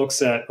something that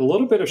looks at a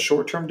little bit of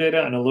short-term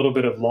data and a little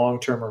bit of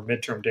long-term or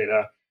midterm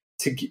data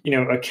to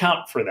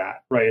account for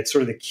that, right? It's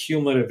sort of the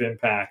cumulative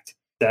impact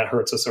that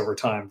hurts us over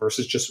time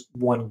versus just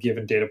one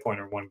given data point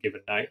or one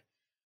given night.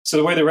 So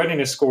the way the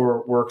readiness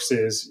score works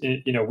is,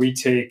 we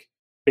take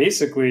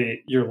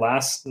basically your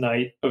last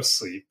night of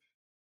sleep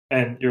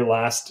and your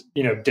last,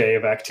 day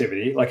of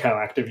activity, like how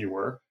active you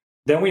were.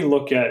 Then we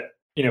look at,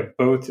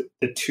 both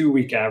the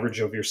 2-week average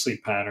of your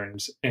sleep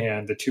patterns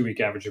and the 2-week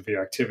average of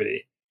your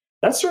activity.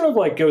 That sort of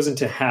like goes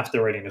into half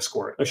the readiness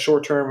score, a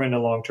short-term and a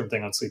long-term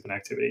thing on sleep and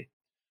activity.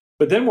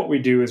 But then what we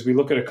do is we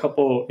look at a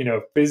couple,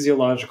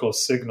 physiological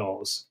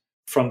signals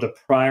from the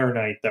prior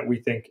night that we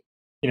think,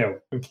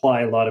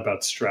 imply a lot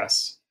about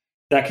stress.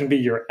 That can be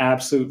your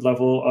absolute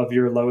level of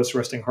your lowest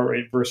resting heart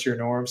rate versus your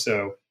norm.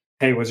 So,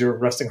 hey, was your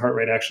resting heart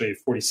rate actually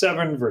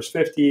 47 versus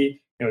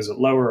 50? Is it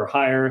lower or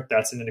higher?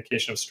 That's an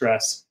indication of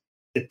stress.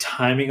 The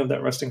timing of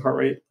that resting heart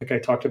rate, like I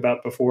talked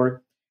about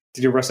before,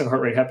 did your resting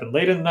heart rate happen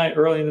late in the night,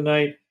 early in the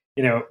night?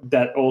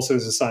 That also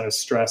is a sign of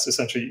stress.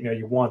 Essentially,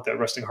 you want that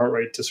resting heart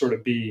rate to sort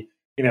of be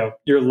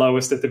your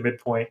lowest at the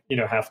midpoint,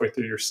 halfway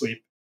through your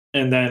sleep.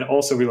 And then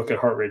also we look at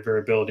heart rate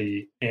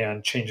variability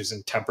and changes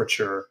in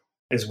temperature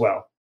as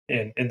well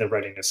in the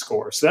readiness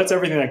score. So that's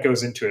everything that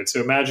goes into it.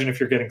 So imagine if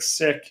you're getting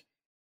sick,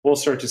 we'll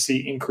start to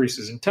see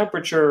increases in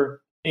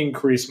temperature,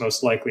 increase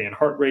most likely in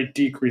heart rate,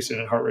 decrease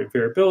in heart rate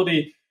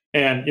variability,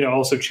 and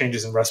also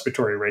changes in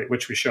respiratory rate,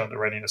 which we show in the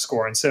readiness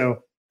score. And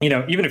so,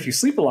 even if you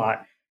sleep a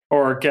lot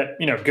or get,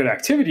 good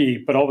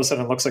activity, but all of a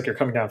sudden it looks like you're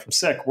coming down from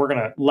sick, we're going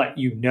to let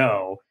you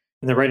know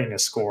in the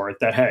readiness score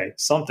that, hey,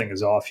 something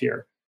is off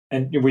here.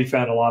 And we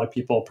found a lot of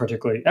people,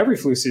 particularly every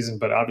flu season,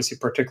 but obviously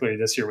particularly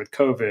this year with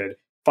COVID,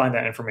 find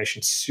that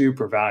information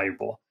super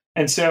valuable.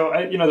 And so,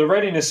 the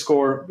readiness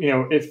score,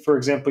 if, for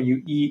example,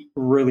 you eat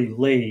really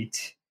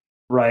late,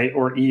 right,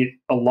 or eat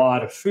a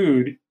lot of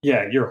food,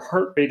 yeah, your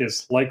heart rate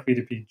is likely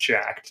to be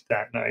jacked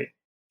that night.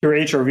 Your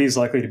HRV is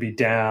likely to be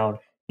down,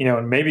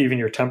 and maybe even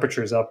your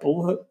temperature is up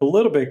a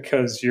little bit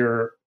because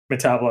you're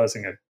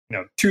metabolizing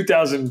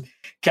 2,000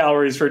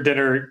 calories for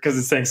dinner because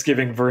it's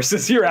Thanksgiving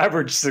versus your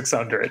average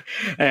 600.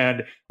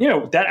 And,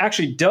 that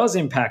actually does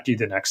impact you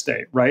the next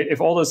day, right?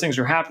 If all those things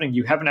are happening,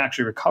 you haven't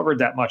actually recovered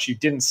that much, you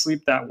didn't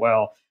sleep that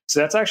well. So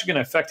that's actually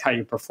going to affect how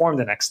you perform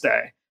the next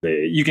day.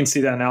 You can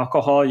see that in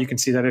alcohol. You can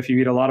see that if you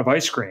eat a lot of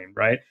ice cream,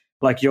 right?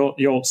 Like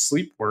you'll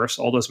sleep worse.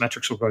 All those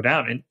metrics will go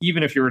down. And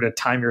even if you were to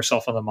time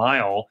yourself on the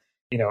mile,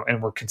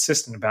 and we're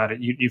consistent about it,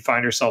 you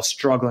find yourself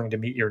struggling to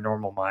meet your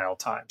normal mile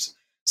times.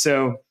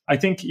 So I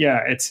think,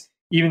 it's,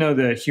 even though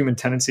the human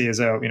tendency is,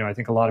 I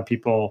think a lot of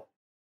people,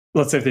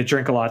 let's say if they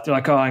drink a lot, they're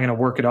like, oh, I'm going to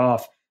work it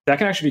off. That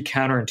can actually be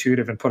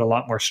counterintuitive and put a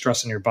lot more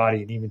stress on your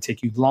body and even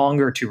take you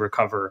longer to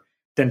recover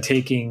than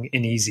taking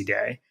an easy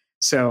day.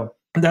 So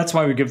that's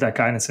why we give that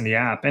guidance in the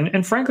app.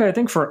 And frankly, I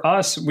think for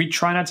us, we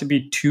try not to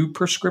be too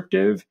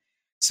prescriptive.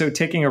 So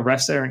taking a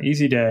rest day or an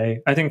easy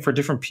day, I think for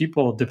different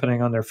people,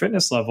 depending on their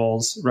fitness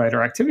levels, right,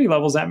 or activity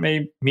levels, that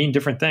may mean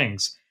different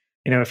things.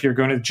 If you're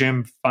going to the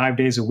gym 5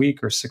 days a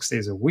week or 6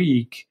 days a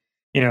week,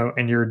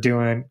 and you're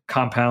doing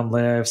compound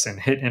lifts and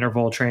HIIT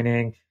interval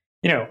training,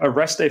 a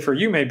rest day for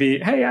you may be,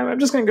 hey, I'm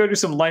just going to go do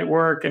some light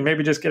work and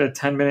maybe just get a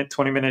 10-minute,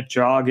 20-minute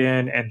jog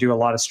in and do a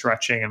lot of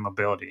stretching and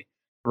mobility,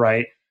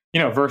 right?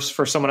 Versus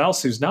for someone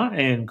else who's not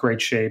in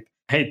great shape,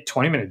 hey,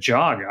 20-minute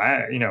jog,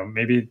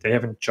 maybe they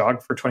haven't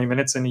jogged for 20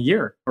 minutes in a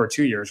year or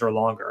 2 years or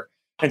longer.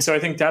 And so I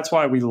think that's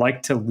why we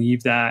like to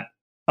leave that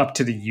up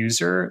to the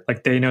user,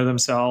 like they know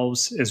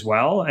themselves as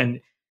well. And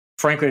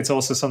frankly, it's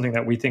also something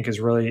that we think is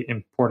really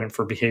important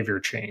for behavior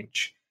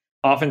change.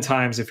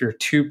 Oftentimes, if you're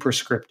too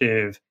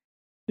prescriptive,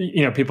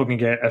 people can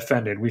get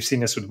offended. We've seen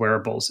this with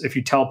wearables. If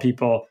you tell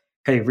people,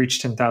 hey,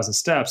 reach 10,000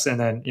 steps, and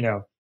then,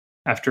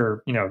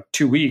 after,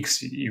 2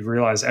 weeks, you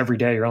realize every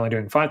day you're only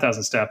doing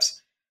 5,000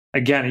 steps.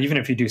 Again, even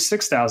if you do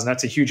 6,000,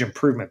 that's a huge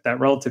improvement. That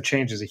relative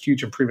change is a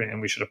huge improvement,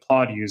 and we should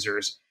applaud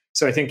users.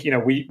 So I think,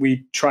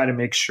 we try to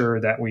make sure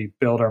that we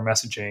build our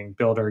messaging,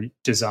 build our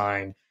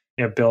design,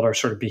 build our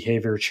sort of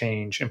behavior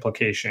change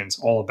implications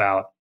all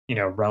about,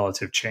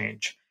 relative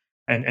change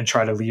and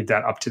try to leave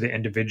that up to the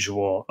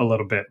individual a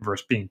little bit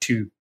versus being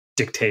too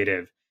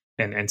dictative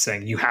and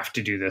saying, you have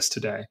to do this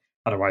today.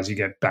 Otherwise you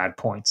get bad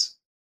points.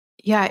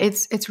 Yeah,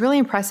 it's really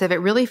impressive.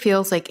 It really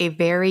feels like a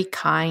very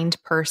kind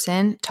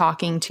person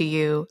talking to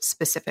you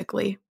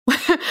specifically.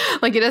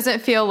 Like it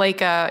doesn't feel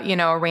like a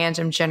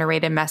random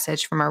generated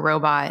message from a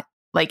robot.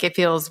 Like it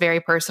feels very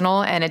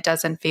personal and it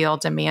doesn't feel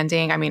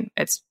demanding. I'm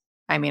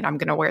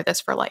going to wear this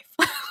for life.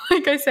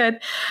 Like I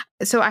said.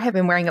 So I have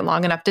been wearing it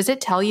long enough. Does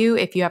it tell you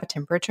if you have a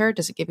temperature?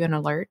 Does it give you an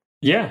alert?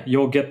 Yeah,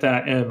 you'll get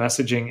that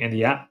messaging in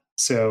the app.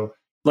 So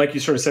like you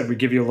sort of said, we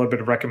give you a little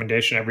bit of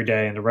recommendation every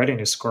day in the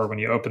readiness score. When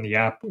you open the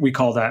app, we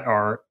call that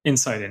our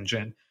insight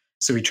engine.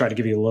 So we try to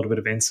give you a little bit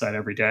of insight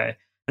every day.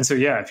 And so,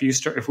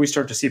 if we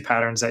start to see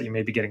patterns that you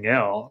may be getting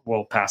ill,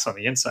 we'll pass on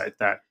the insight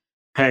that,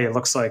 hey, it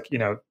looks like,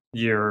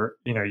 your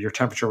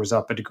temperature was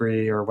up a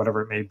degree or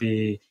whatever it may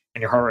be,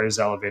 and your heart rate is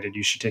elevated.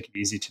 You should take it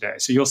easy today.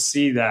 So you'll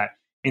see that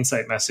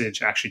insight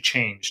message actually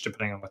change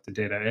depending on what the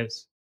data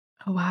is.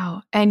 Oh,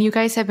 wow. And you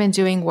guys have been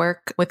doing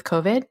work with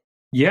COVID?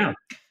 Yeah.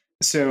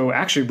 So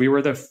actually, we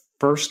were the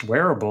first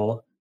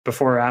wearable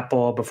before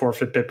Apple, before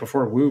Fitbit,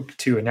 before Whoop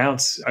to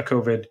announce a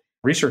COVID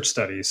research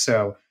study.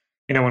 So,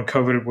 when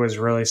COVID was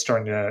really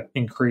starting to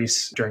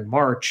increase during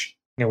March,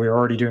 we were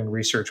already doing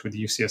research with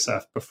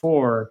UCSF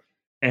before,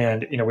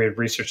 and, we had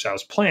research that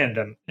was planned,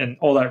 and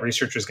all that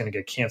research was going to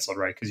get canceled,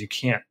 right? Because you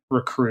can't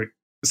recruit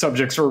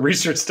subjects for a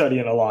research study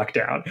in a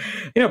lockdown.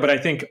 But I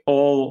think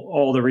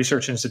all the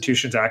research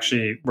institutions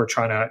actually were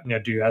trying to,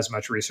 do as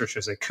much research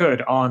as they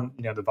could on,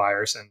 the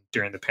virus and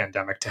during the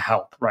pandemic to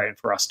help, right? And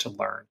for us to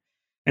learn.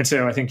 And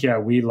so I think,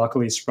 we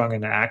luckily sprung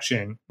into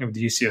action with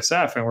the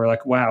UCSF, and we're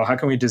like, wow, how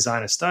can we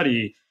design a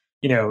study,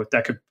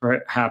 that could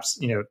perhaps,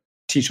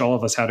 teach all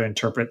of us how to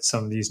interpret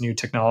some of these new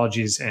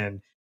technologies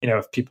and,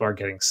 if people are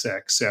getting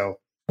sick. So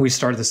we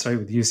started the study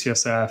with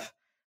UCSF.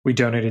 We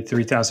donated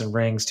 3,000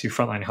 rings to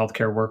frontline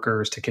healthcare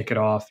workers to kick it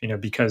off,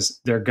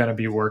 because they're going to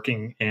be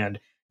working and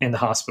in the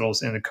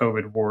hospitals and the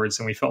COVID wards.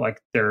 And we felt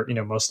like they're,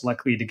 most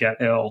likely to get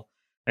ill.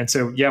 And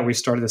so, we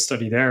started the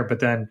study there,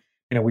 but then,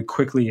 we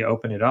quickly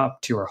opened it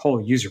up to our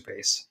whole user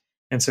base.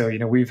 And so,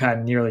 we've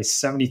had nearly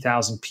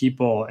 70,000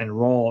 people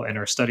enroll in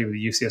our study with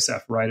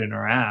UCSF right in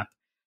our app.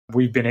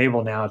 We've been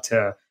able now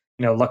to,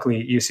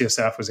 luckily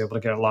UCSF was able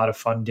to get a lot of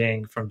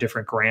funding from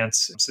different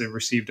grants. So they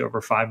received over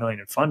 $5 million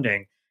in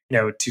funding,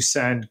 to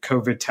send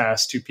COVID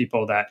tests to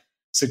people that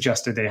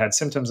suggested they had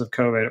symptoms of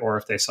COVID, or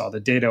if they saw the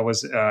data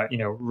was,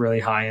 really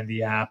high in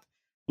the app.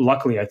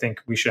 Luckily, I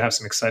think we should have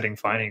some exciting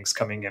findings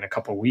coming in a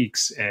couple of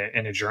weeks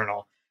in a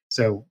journal.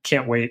 So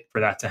can't wait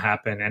for that to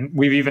happen. And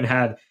we've even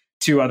had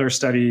 2 other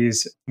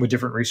studies with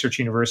different research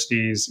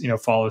universities,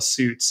 follow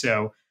suit.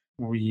 So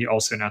we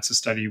also announced a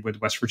study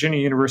with West Virginia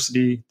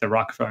University, the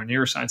Rockefeller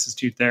Neuroscience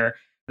Institute there,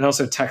 and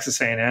also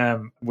Texas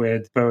A&M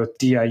with both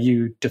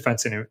DIU,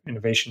 Defense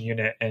Innovation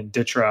Unit, and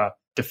DITRA,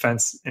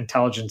 Defense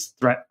Intelligence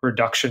Threat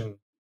Reduction,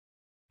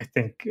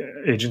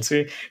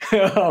 agency.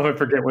 I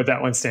forget what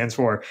that one stands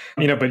for,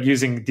 but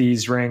using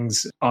these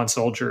rings on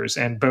soldiers.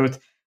 And both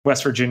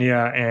West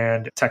Virginia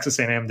and Texas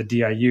A&M, the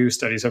DIU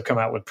studies have come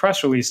out with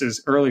press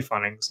releases, early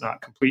findings,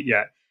 not complete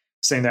yet,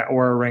 saying that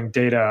Oura Ring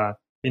data,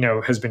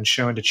 has been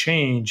shown to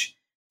change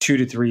 2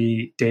 to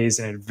 3 days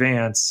in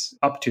advance,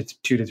 up to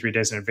 2 to 3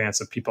 days in advance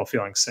of people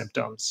feeling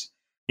symptoms.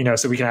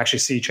 So we can actually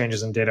see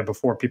changes in data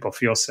before people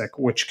feel sick,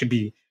 which could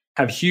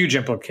have huge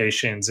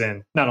implications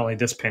in not only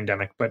this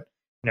pandemic, but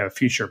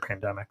future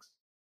pandemics.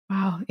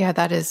 Wow. Yeah,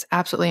 that is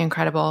absolutely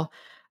incredible.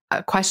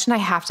 A question I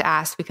have to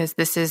ask, because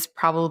this is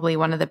probably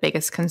one of the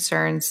biggest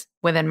concerns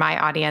within my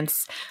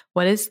audience.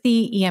 What is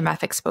the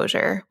EMF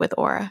exposure with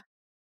Oura?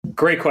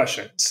 Great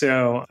question.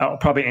 So I'll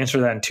probably answer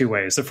that in two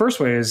ways. The first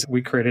way is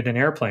we created an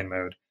airplane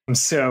mode.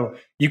 So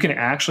you can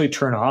actually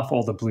turn off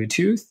all the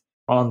Bluetooth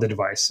on the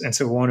device. And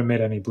so it won't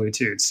emit any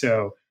Bluetooth.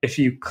 So if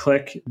you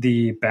click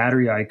the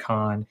battery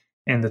icon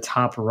in the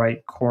top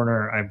right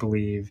corner, I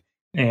believe,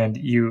 and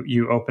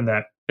you open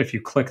that, if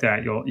you click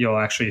that, you'll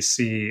actually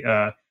see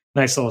a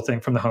nice little thing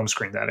from the home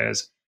screen, that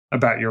is,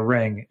 about your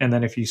ring. And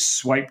then if you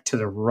swipe to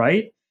the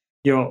right,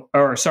 you'll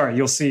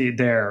see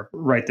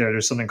right there,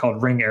 there's something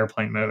called Ring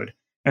Airplane Mode.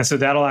 And so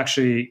that'll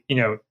actually,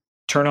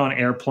 turn on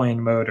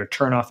airplane mode or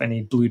turn off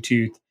any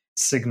Bluetooth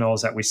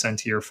signals that we send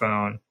to your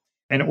phone.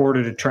 In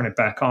order to turn it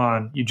back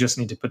on, you just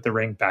need to put the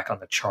ring back on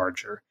the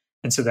charger.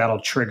 And so that'll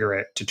trigger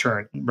it to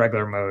turn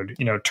regular mode,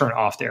 turn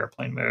off the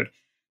airplane mode.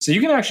 So you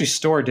can actually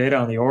store data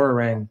on the Oura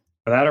Ring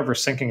without ever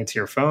syncing it to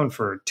your phone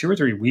for 2 or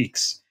 3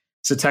 weeks.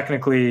 So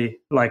technically,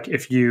 like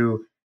if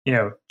you,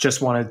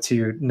 just wanted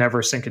to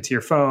never sync it to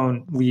your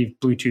phone, leave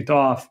Bluetooth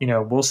off,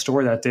 we'll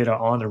store that data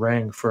on the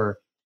ring for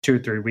 2 or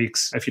 3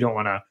 weeks if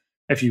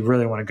you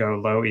really want to go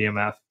low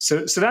EMF.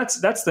 So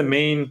that's the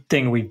main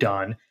thing we've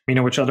done,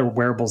 which other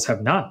wearables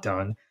have not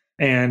done.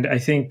 And I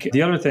think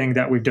the other thing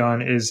that we've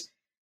done is,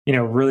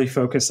 really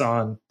focus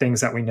on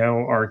things that we know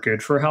are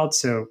good for health.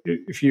 So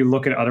if you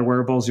look at other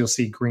wearables, you'll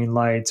see green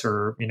lights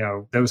or,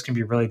 those can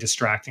be really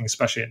distracting,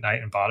 especially at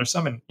night and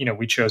bothersome. And,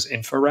 we chose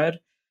infrared.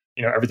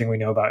 Everything we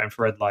know about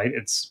infrared light,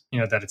 it's,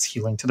 that it's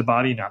healing to the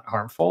body, not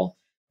harmful.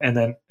 And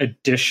then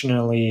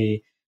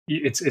additionally,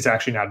 it's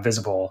actually not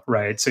visible,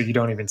 right? So you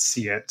don't even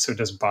see it. So it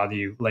doesn't bother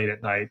you late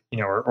at night,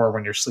 or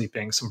when you're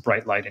sleeping, some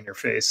bright light in your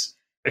face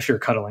if you're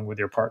cuddling with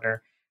your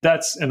partner.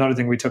 That's another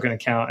thing we took into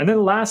account. And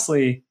then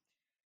lastly,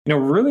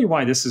 really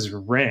why this is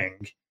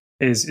Ring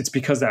is it's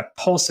because that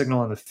pulse signal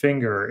on the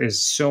finger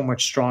is so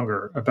much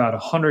stronger, about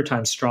 100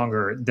 times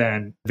stronger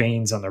than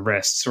veins on the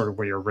wrist, sort of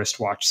where your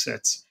wristwatch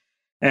sits.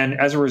 And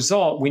as a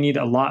result, we need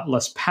a lot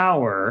less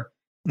power,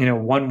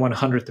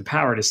 1/100th the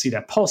power to see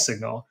that pulse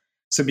signal.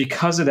 So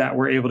because of that,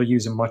 we're able to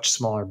use a much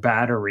smaller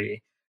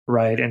battery,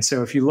 right? And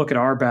so if you look at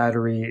our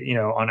battery,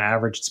 on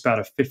average, it's about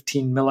a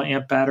 15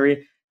 milliamp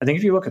battery. I think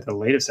if you look at the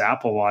latest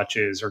Apple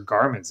Watches or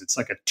Garmin's, it's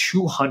like a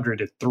 200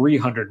 to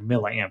 300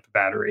 milliamp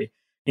battery,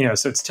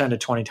 so it's 10 to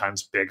 20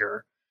 times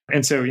bigger.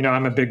 And so,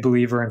 I'm a big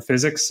believer in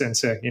physics. And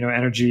so,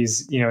 energy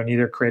is,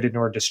 neither created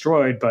nor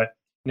destroyed, but,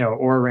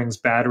 Oura Ring's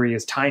battery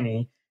is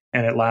tiny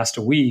and it lasts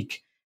a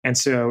week. And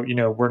so,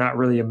 we're not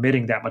really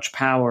emitting that much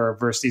power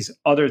versus these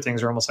other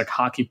things are almost like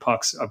hockey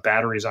pucks of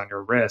batteries on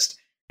your wrist.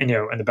 And,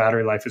 and the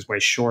battery life is way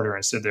shorter.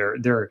 And so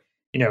they're,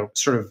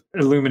 sort of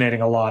illuminating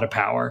a lot of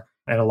power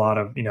and a lot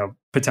of,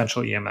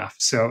 potential EMF.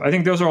 So I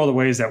think those are all the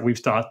ways that we've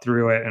thought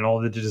through it and all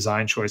the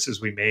design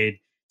choices we made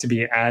to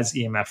be as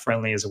EMF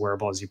friendly as a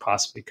wearable as you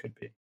possibly could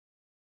be.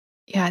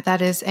 Yeah,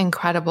 that is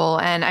incredible.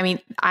 And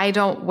I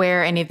don't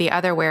wear any of the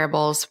other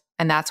wearables,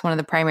 and that's one of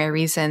the primary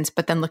reasons.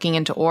 But then looking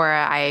into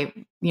Oura, I,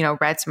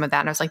 read some of that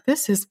and I was like,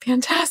 this is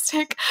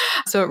fantastic.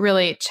 So it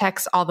really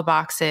checks all the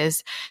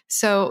boxes.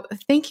 So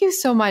thank you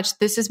so much.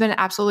 This has been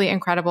absolutely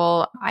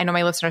incredible. I know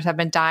my listeners have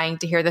been dying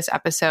to hear this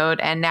episode,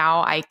 and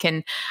now I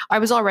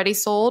was already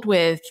sold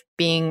with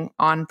being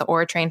on the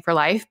Oura train for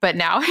life, but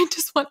now I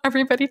just want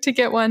everybody to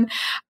get one.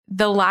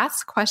 The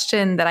last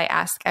question that I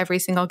ask every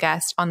single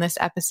guest on this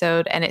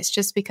episode, and it's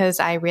just because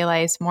I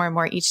realize more and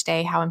more each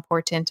day how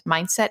important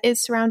mindset is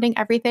surrounding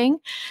everything.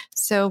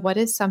 So what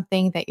is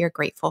something that you're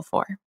grateful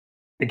for?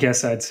 I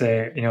guess I'd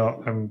say,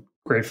 I'm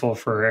grateful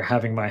for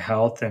having my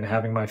health and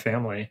having my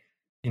family.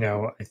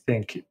 I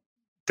think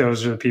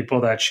those are the people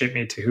that shape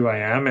me to who I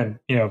am. And,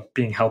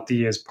 being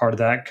healthy is part of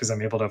that because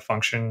I'm able to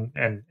function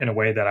and in a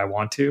way that I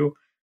want to.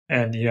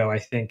 And, I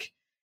think,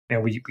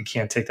 we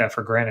can't take that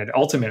for granted.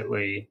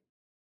 Ultimately,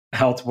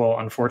 health will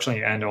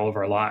unfortunately end all of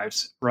our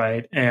lives,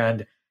 right?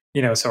 And,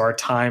 so our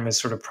time is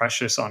sort of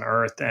precious on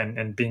earth,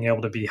 and being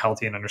able to be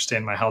healthy and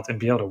understand my health and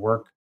be able to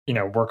work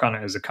on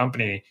it as a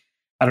company,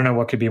 I don't know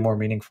what could be more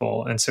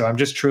meaningful. And so I'm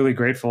just truly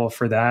grateful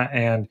for that.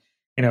 And,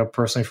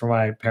 personally for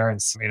my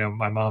parents,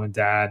 my mom and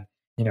dad,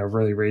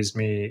 really raised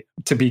me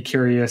to be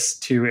curious,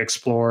 to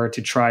explore,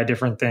 to try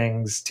different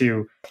things,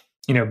 to,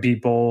 be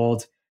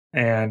bold.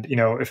 And,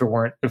 if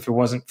it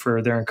wasn't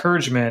for their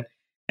encouragement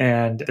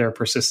and their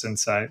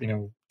persistence, I,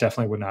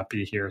 definitely would not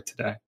be here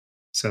today.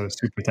 So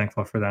super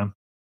thankful for them.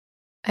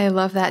 I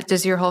love that.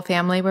 Does your whole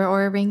family wear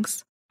Oura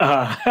rings?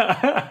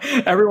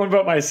 Everyone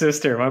but my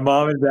sister. My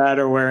mom and dad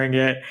are wearing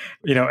it.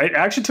 It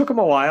actually took them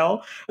a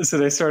while. So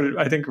they started,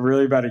 I think,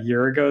 really about a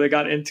year ago, they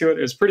got into it.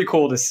 It was pretty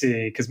cool to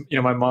see because,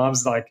 my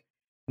mom's like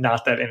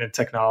not that into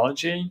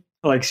technology.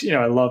 Like,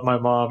 I love my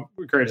mom,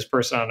 greatest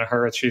person on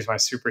earth. She's my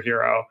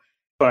superhero.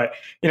 But,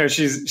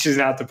 she's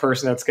not the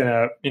person that's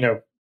going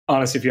to,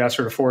 honestly, if you ask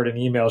her to forward an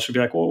email, she'll be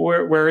like, well,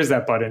 where is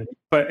that button?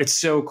 But it's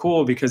so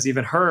cool because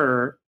even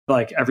her,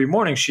 like every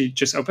morning, she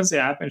just opens the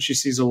app and she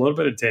sees a little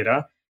bit of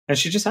data. And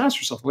she just asks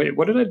herself, wait,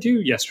 what did I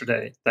do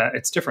yesterday that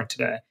it's different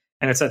today?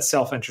 And it's that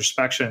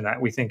self-introspection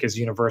that we think is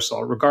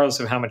universal, regardless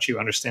of how much you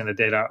understand the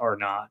data or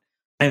not.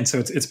 And so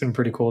it's been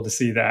pretty cool to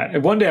see that.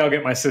 And one day I'll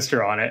get my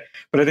sister on it,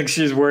 but I think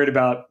she's worried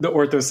about the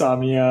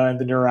orthosomnia and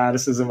the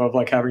neuroticism of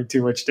like having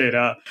too much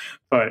data.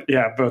 But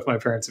yeah, both my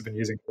parents have been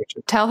using Twitch.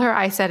 Tell her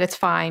I said it's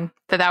fine,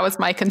 that was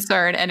my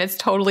concern, and it's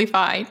totally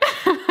fine.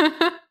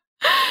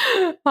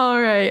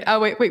 All right. Oh,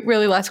 wait,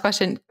 really last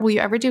question. Will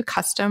you ever do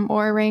custom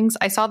Oura rings?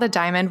 I saw the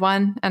diamond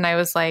one and I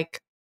was like,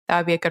 that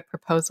would be a good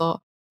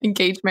proposal.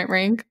 Engagement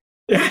ring.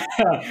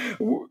 Yeah.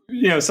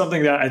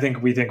 Something that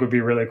we think would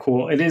be really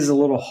cool. It is a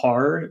little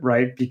hard,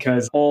 right?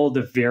 Because all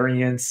the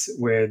variants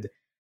with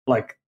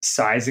like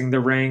sizing the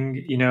ring,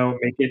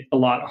 make it a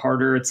lot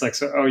harder. It's like,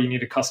 you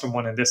need a custom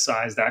one in this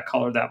size, that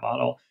color, that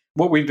model.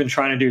 What we've been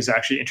trying to do is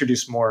actually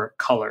introduce more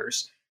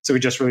colors. So we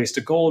just released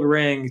a gold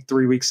ring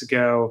 3 weeks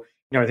ago.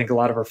 I think a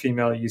lot of our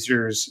female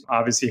users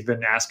obviously have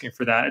been asking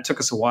for that. It took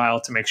us a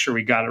while to make sure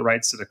we got it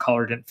right so the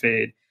color didn't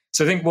fade.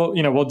 So I think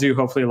we'll do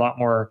hopefully a lot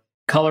more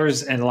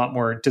colors and a lot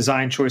more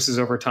design choices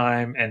over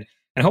time, and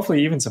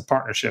hopefully even some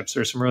partnerships.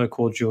 There's some really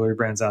cool jewelry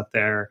brands out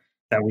there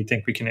that we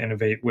think we can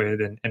innovate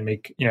with and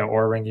make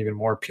Oura Ring even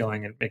more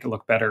appealing and make it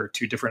look better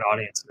to different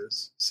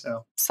audiences.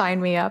 So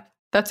sign me up.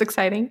 That's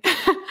exciting.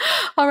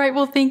 All right.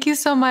 Well, thank you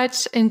so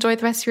much. Enjoy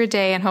the rest of your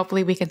day, and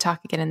hopefully we can talk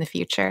again in the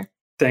future.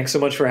 Thanks so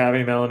much for having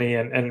me, Melanie,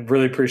 and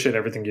really appreciate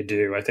everything you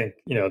do. I think,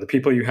 the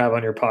people you have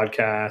on your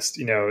podcast,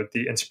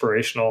 the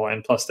inspirational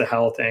and plus the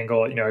health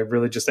angle, I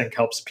really just think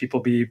helps people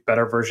be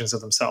better versions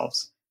of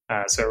themselves.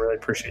 So I really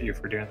appreciate you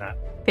for doing that.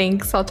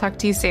 Thanks. I'll talk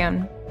to you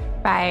soon.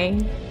 Bye.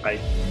 Bye.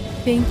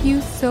 Thank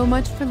you so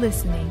much for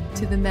listening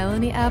to the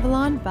Melanie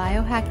Avalon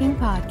Biohacking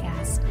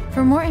Podcast.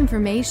 For more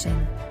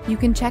information, you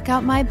can check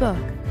out my book,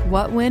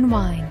 What When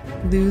Wine?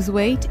 Lose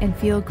weight and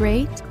feel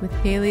great with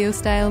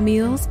paleo-style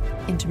meals,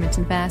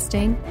 intermittent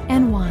fasting,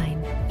 and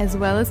wine, as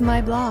well as my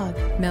blog,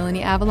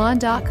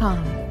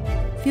 melanieavalon.com.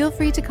 Feel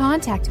free to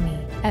contact me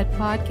at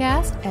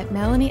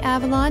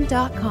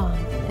podcast@melanieavalon.com.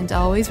 And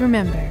always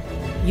remember,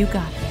 you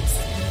got it.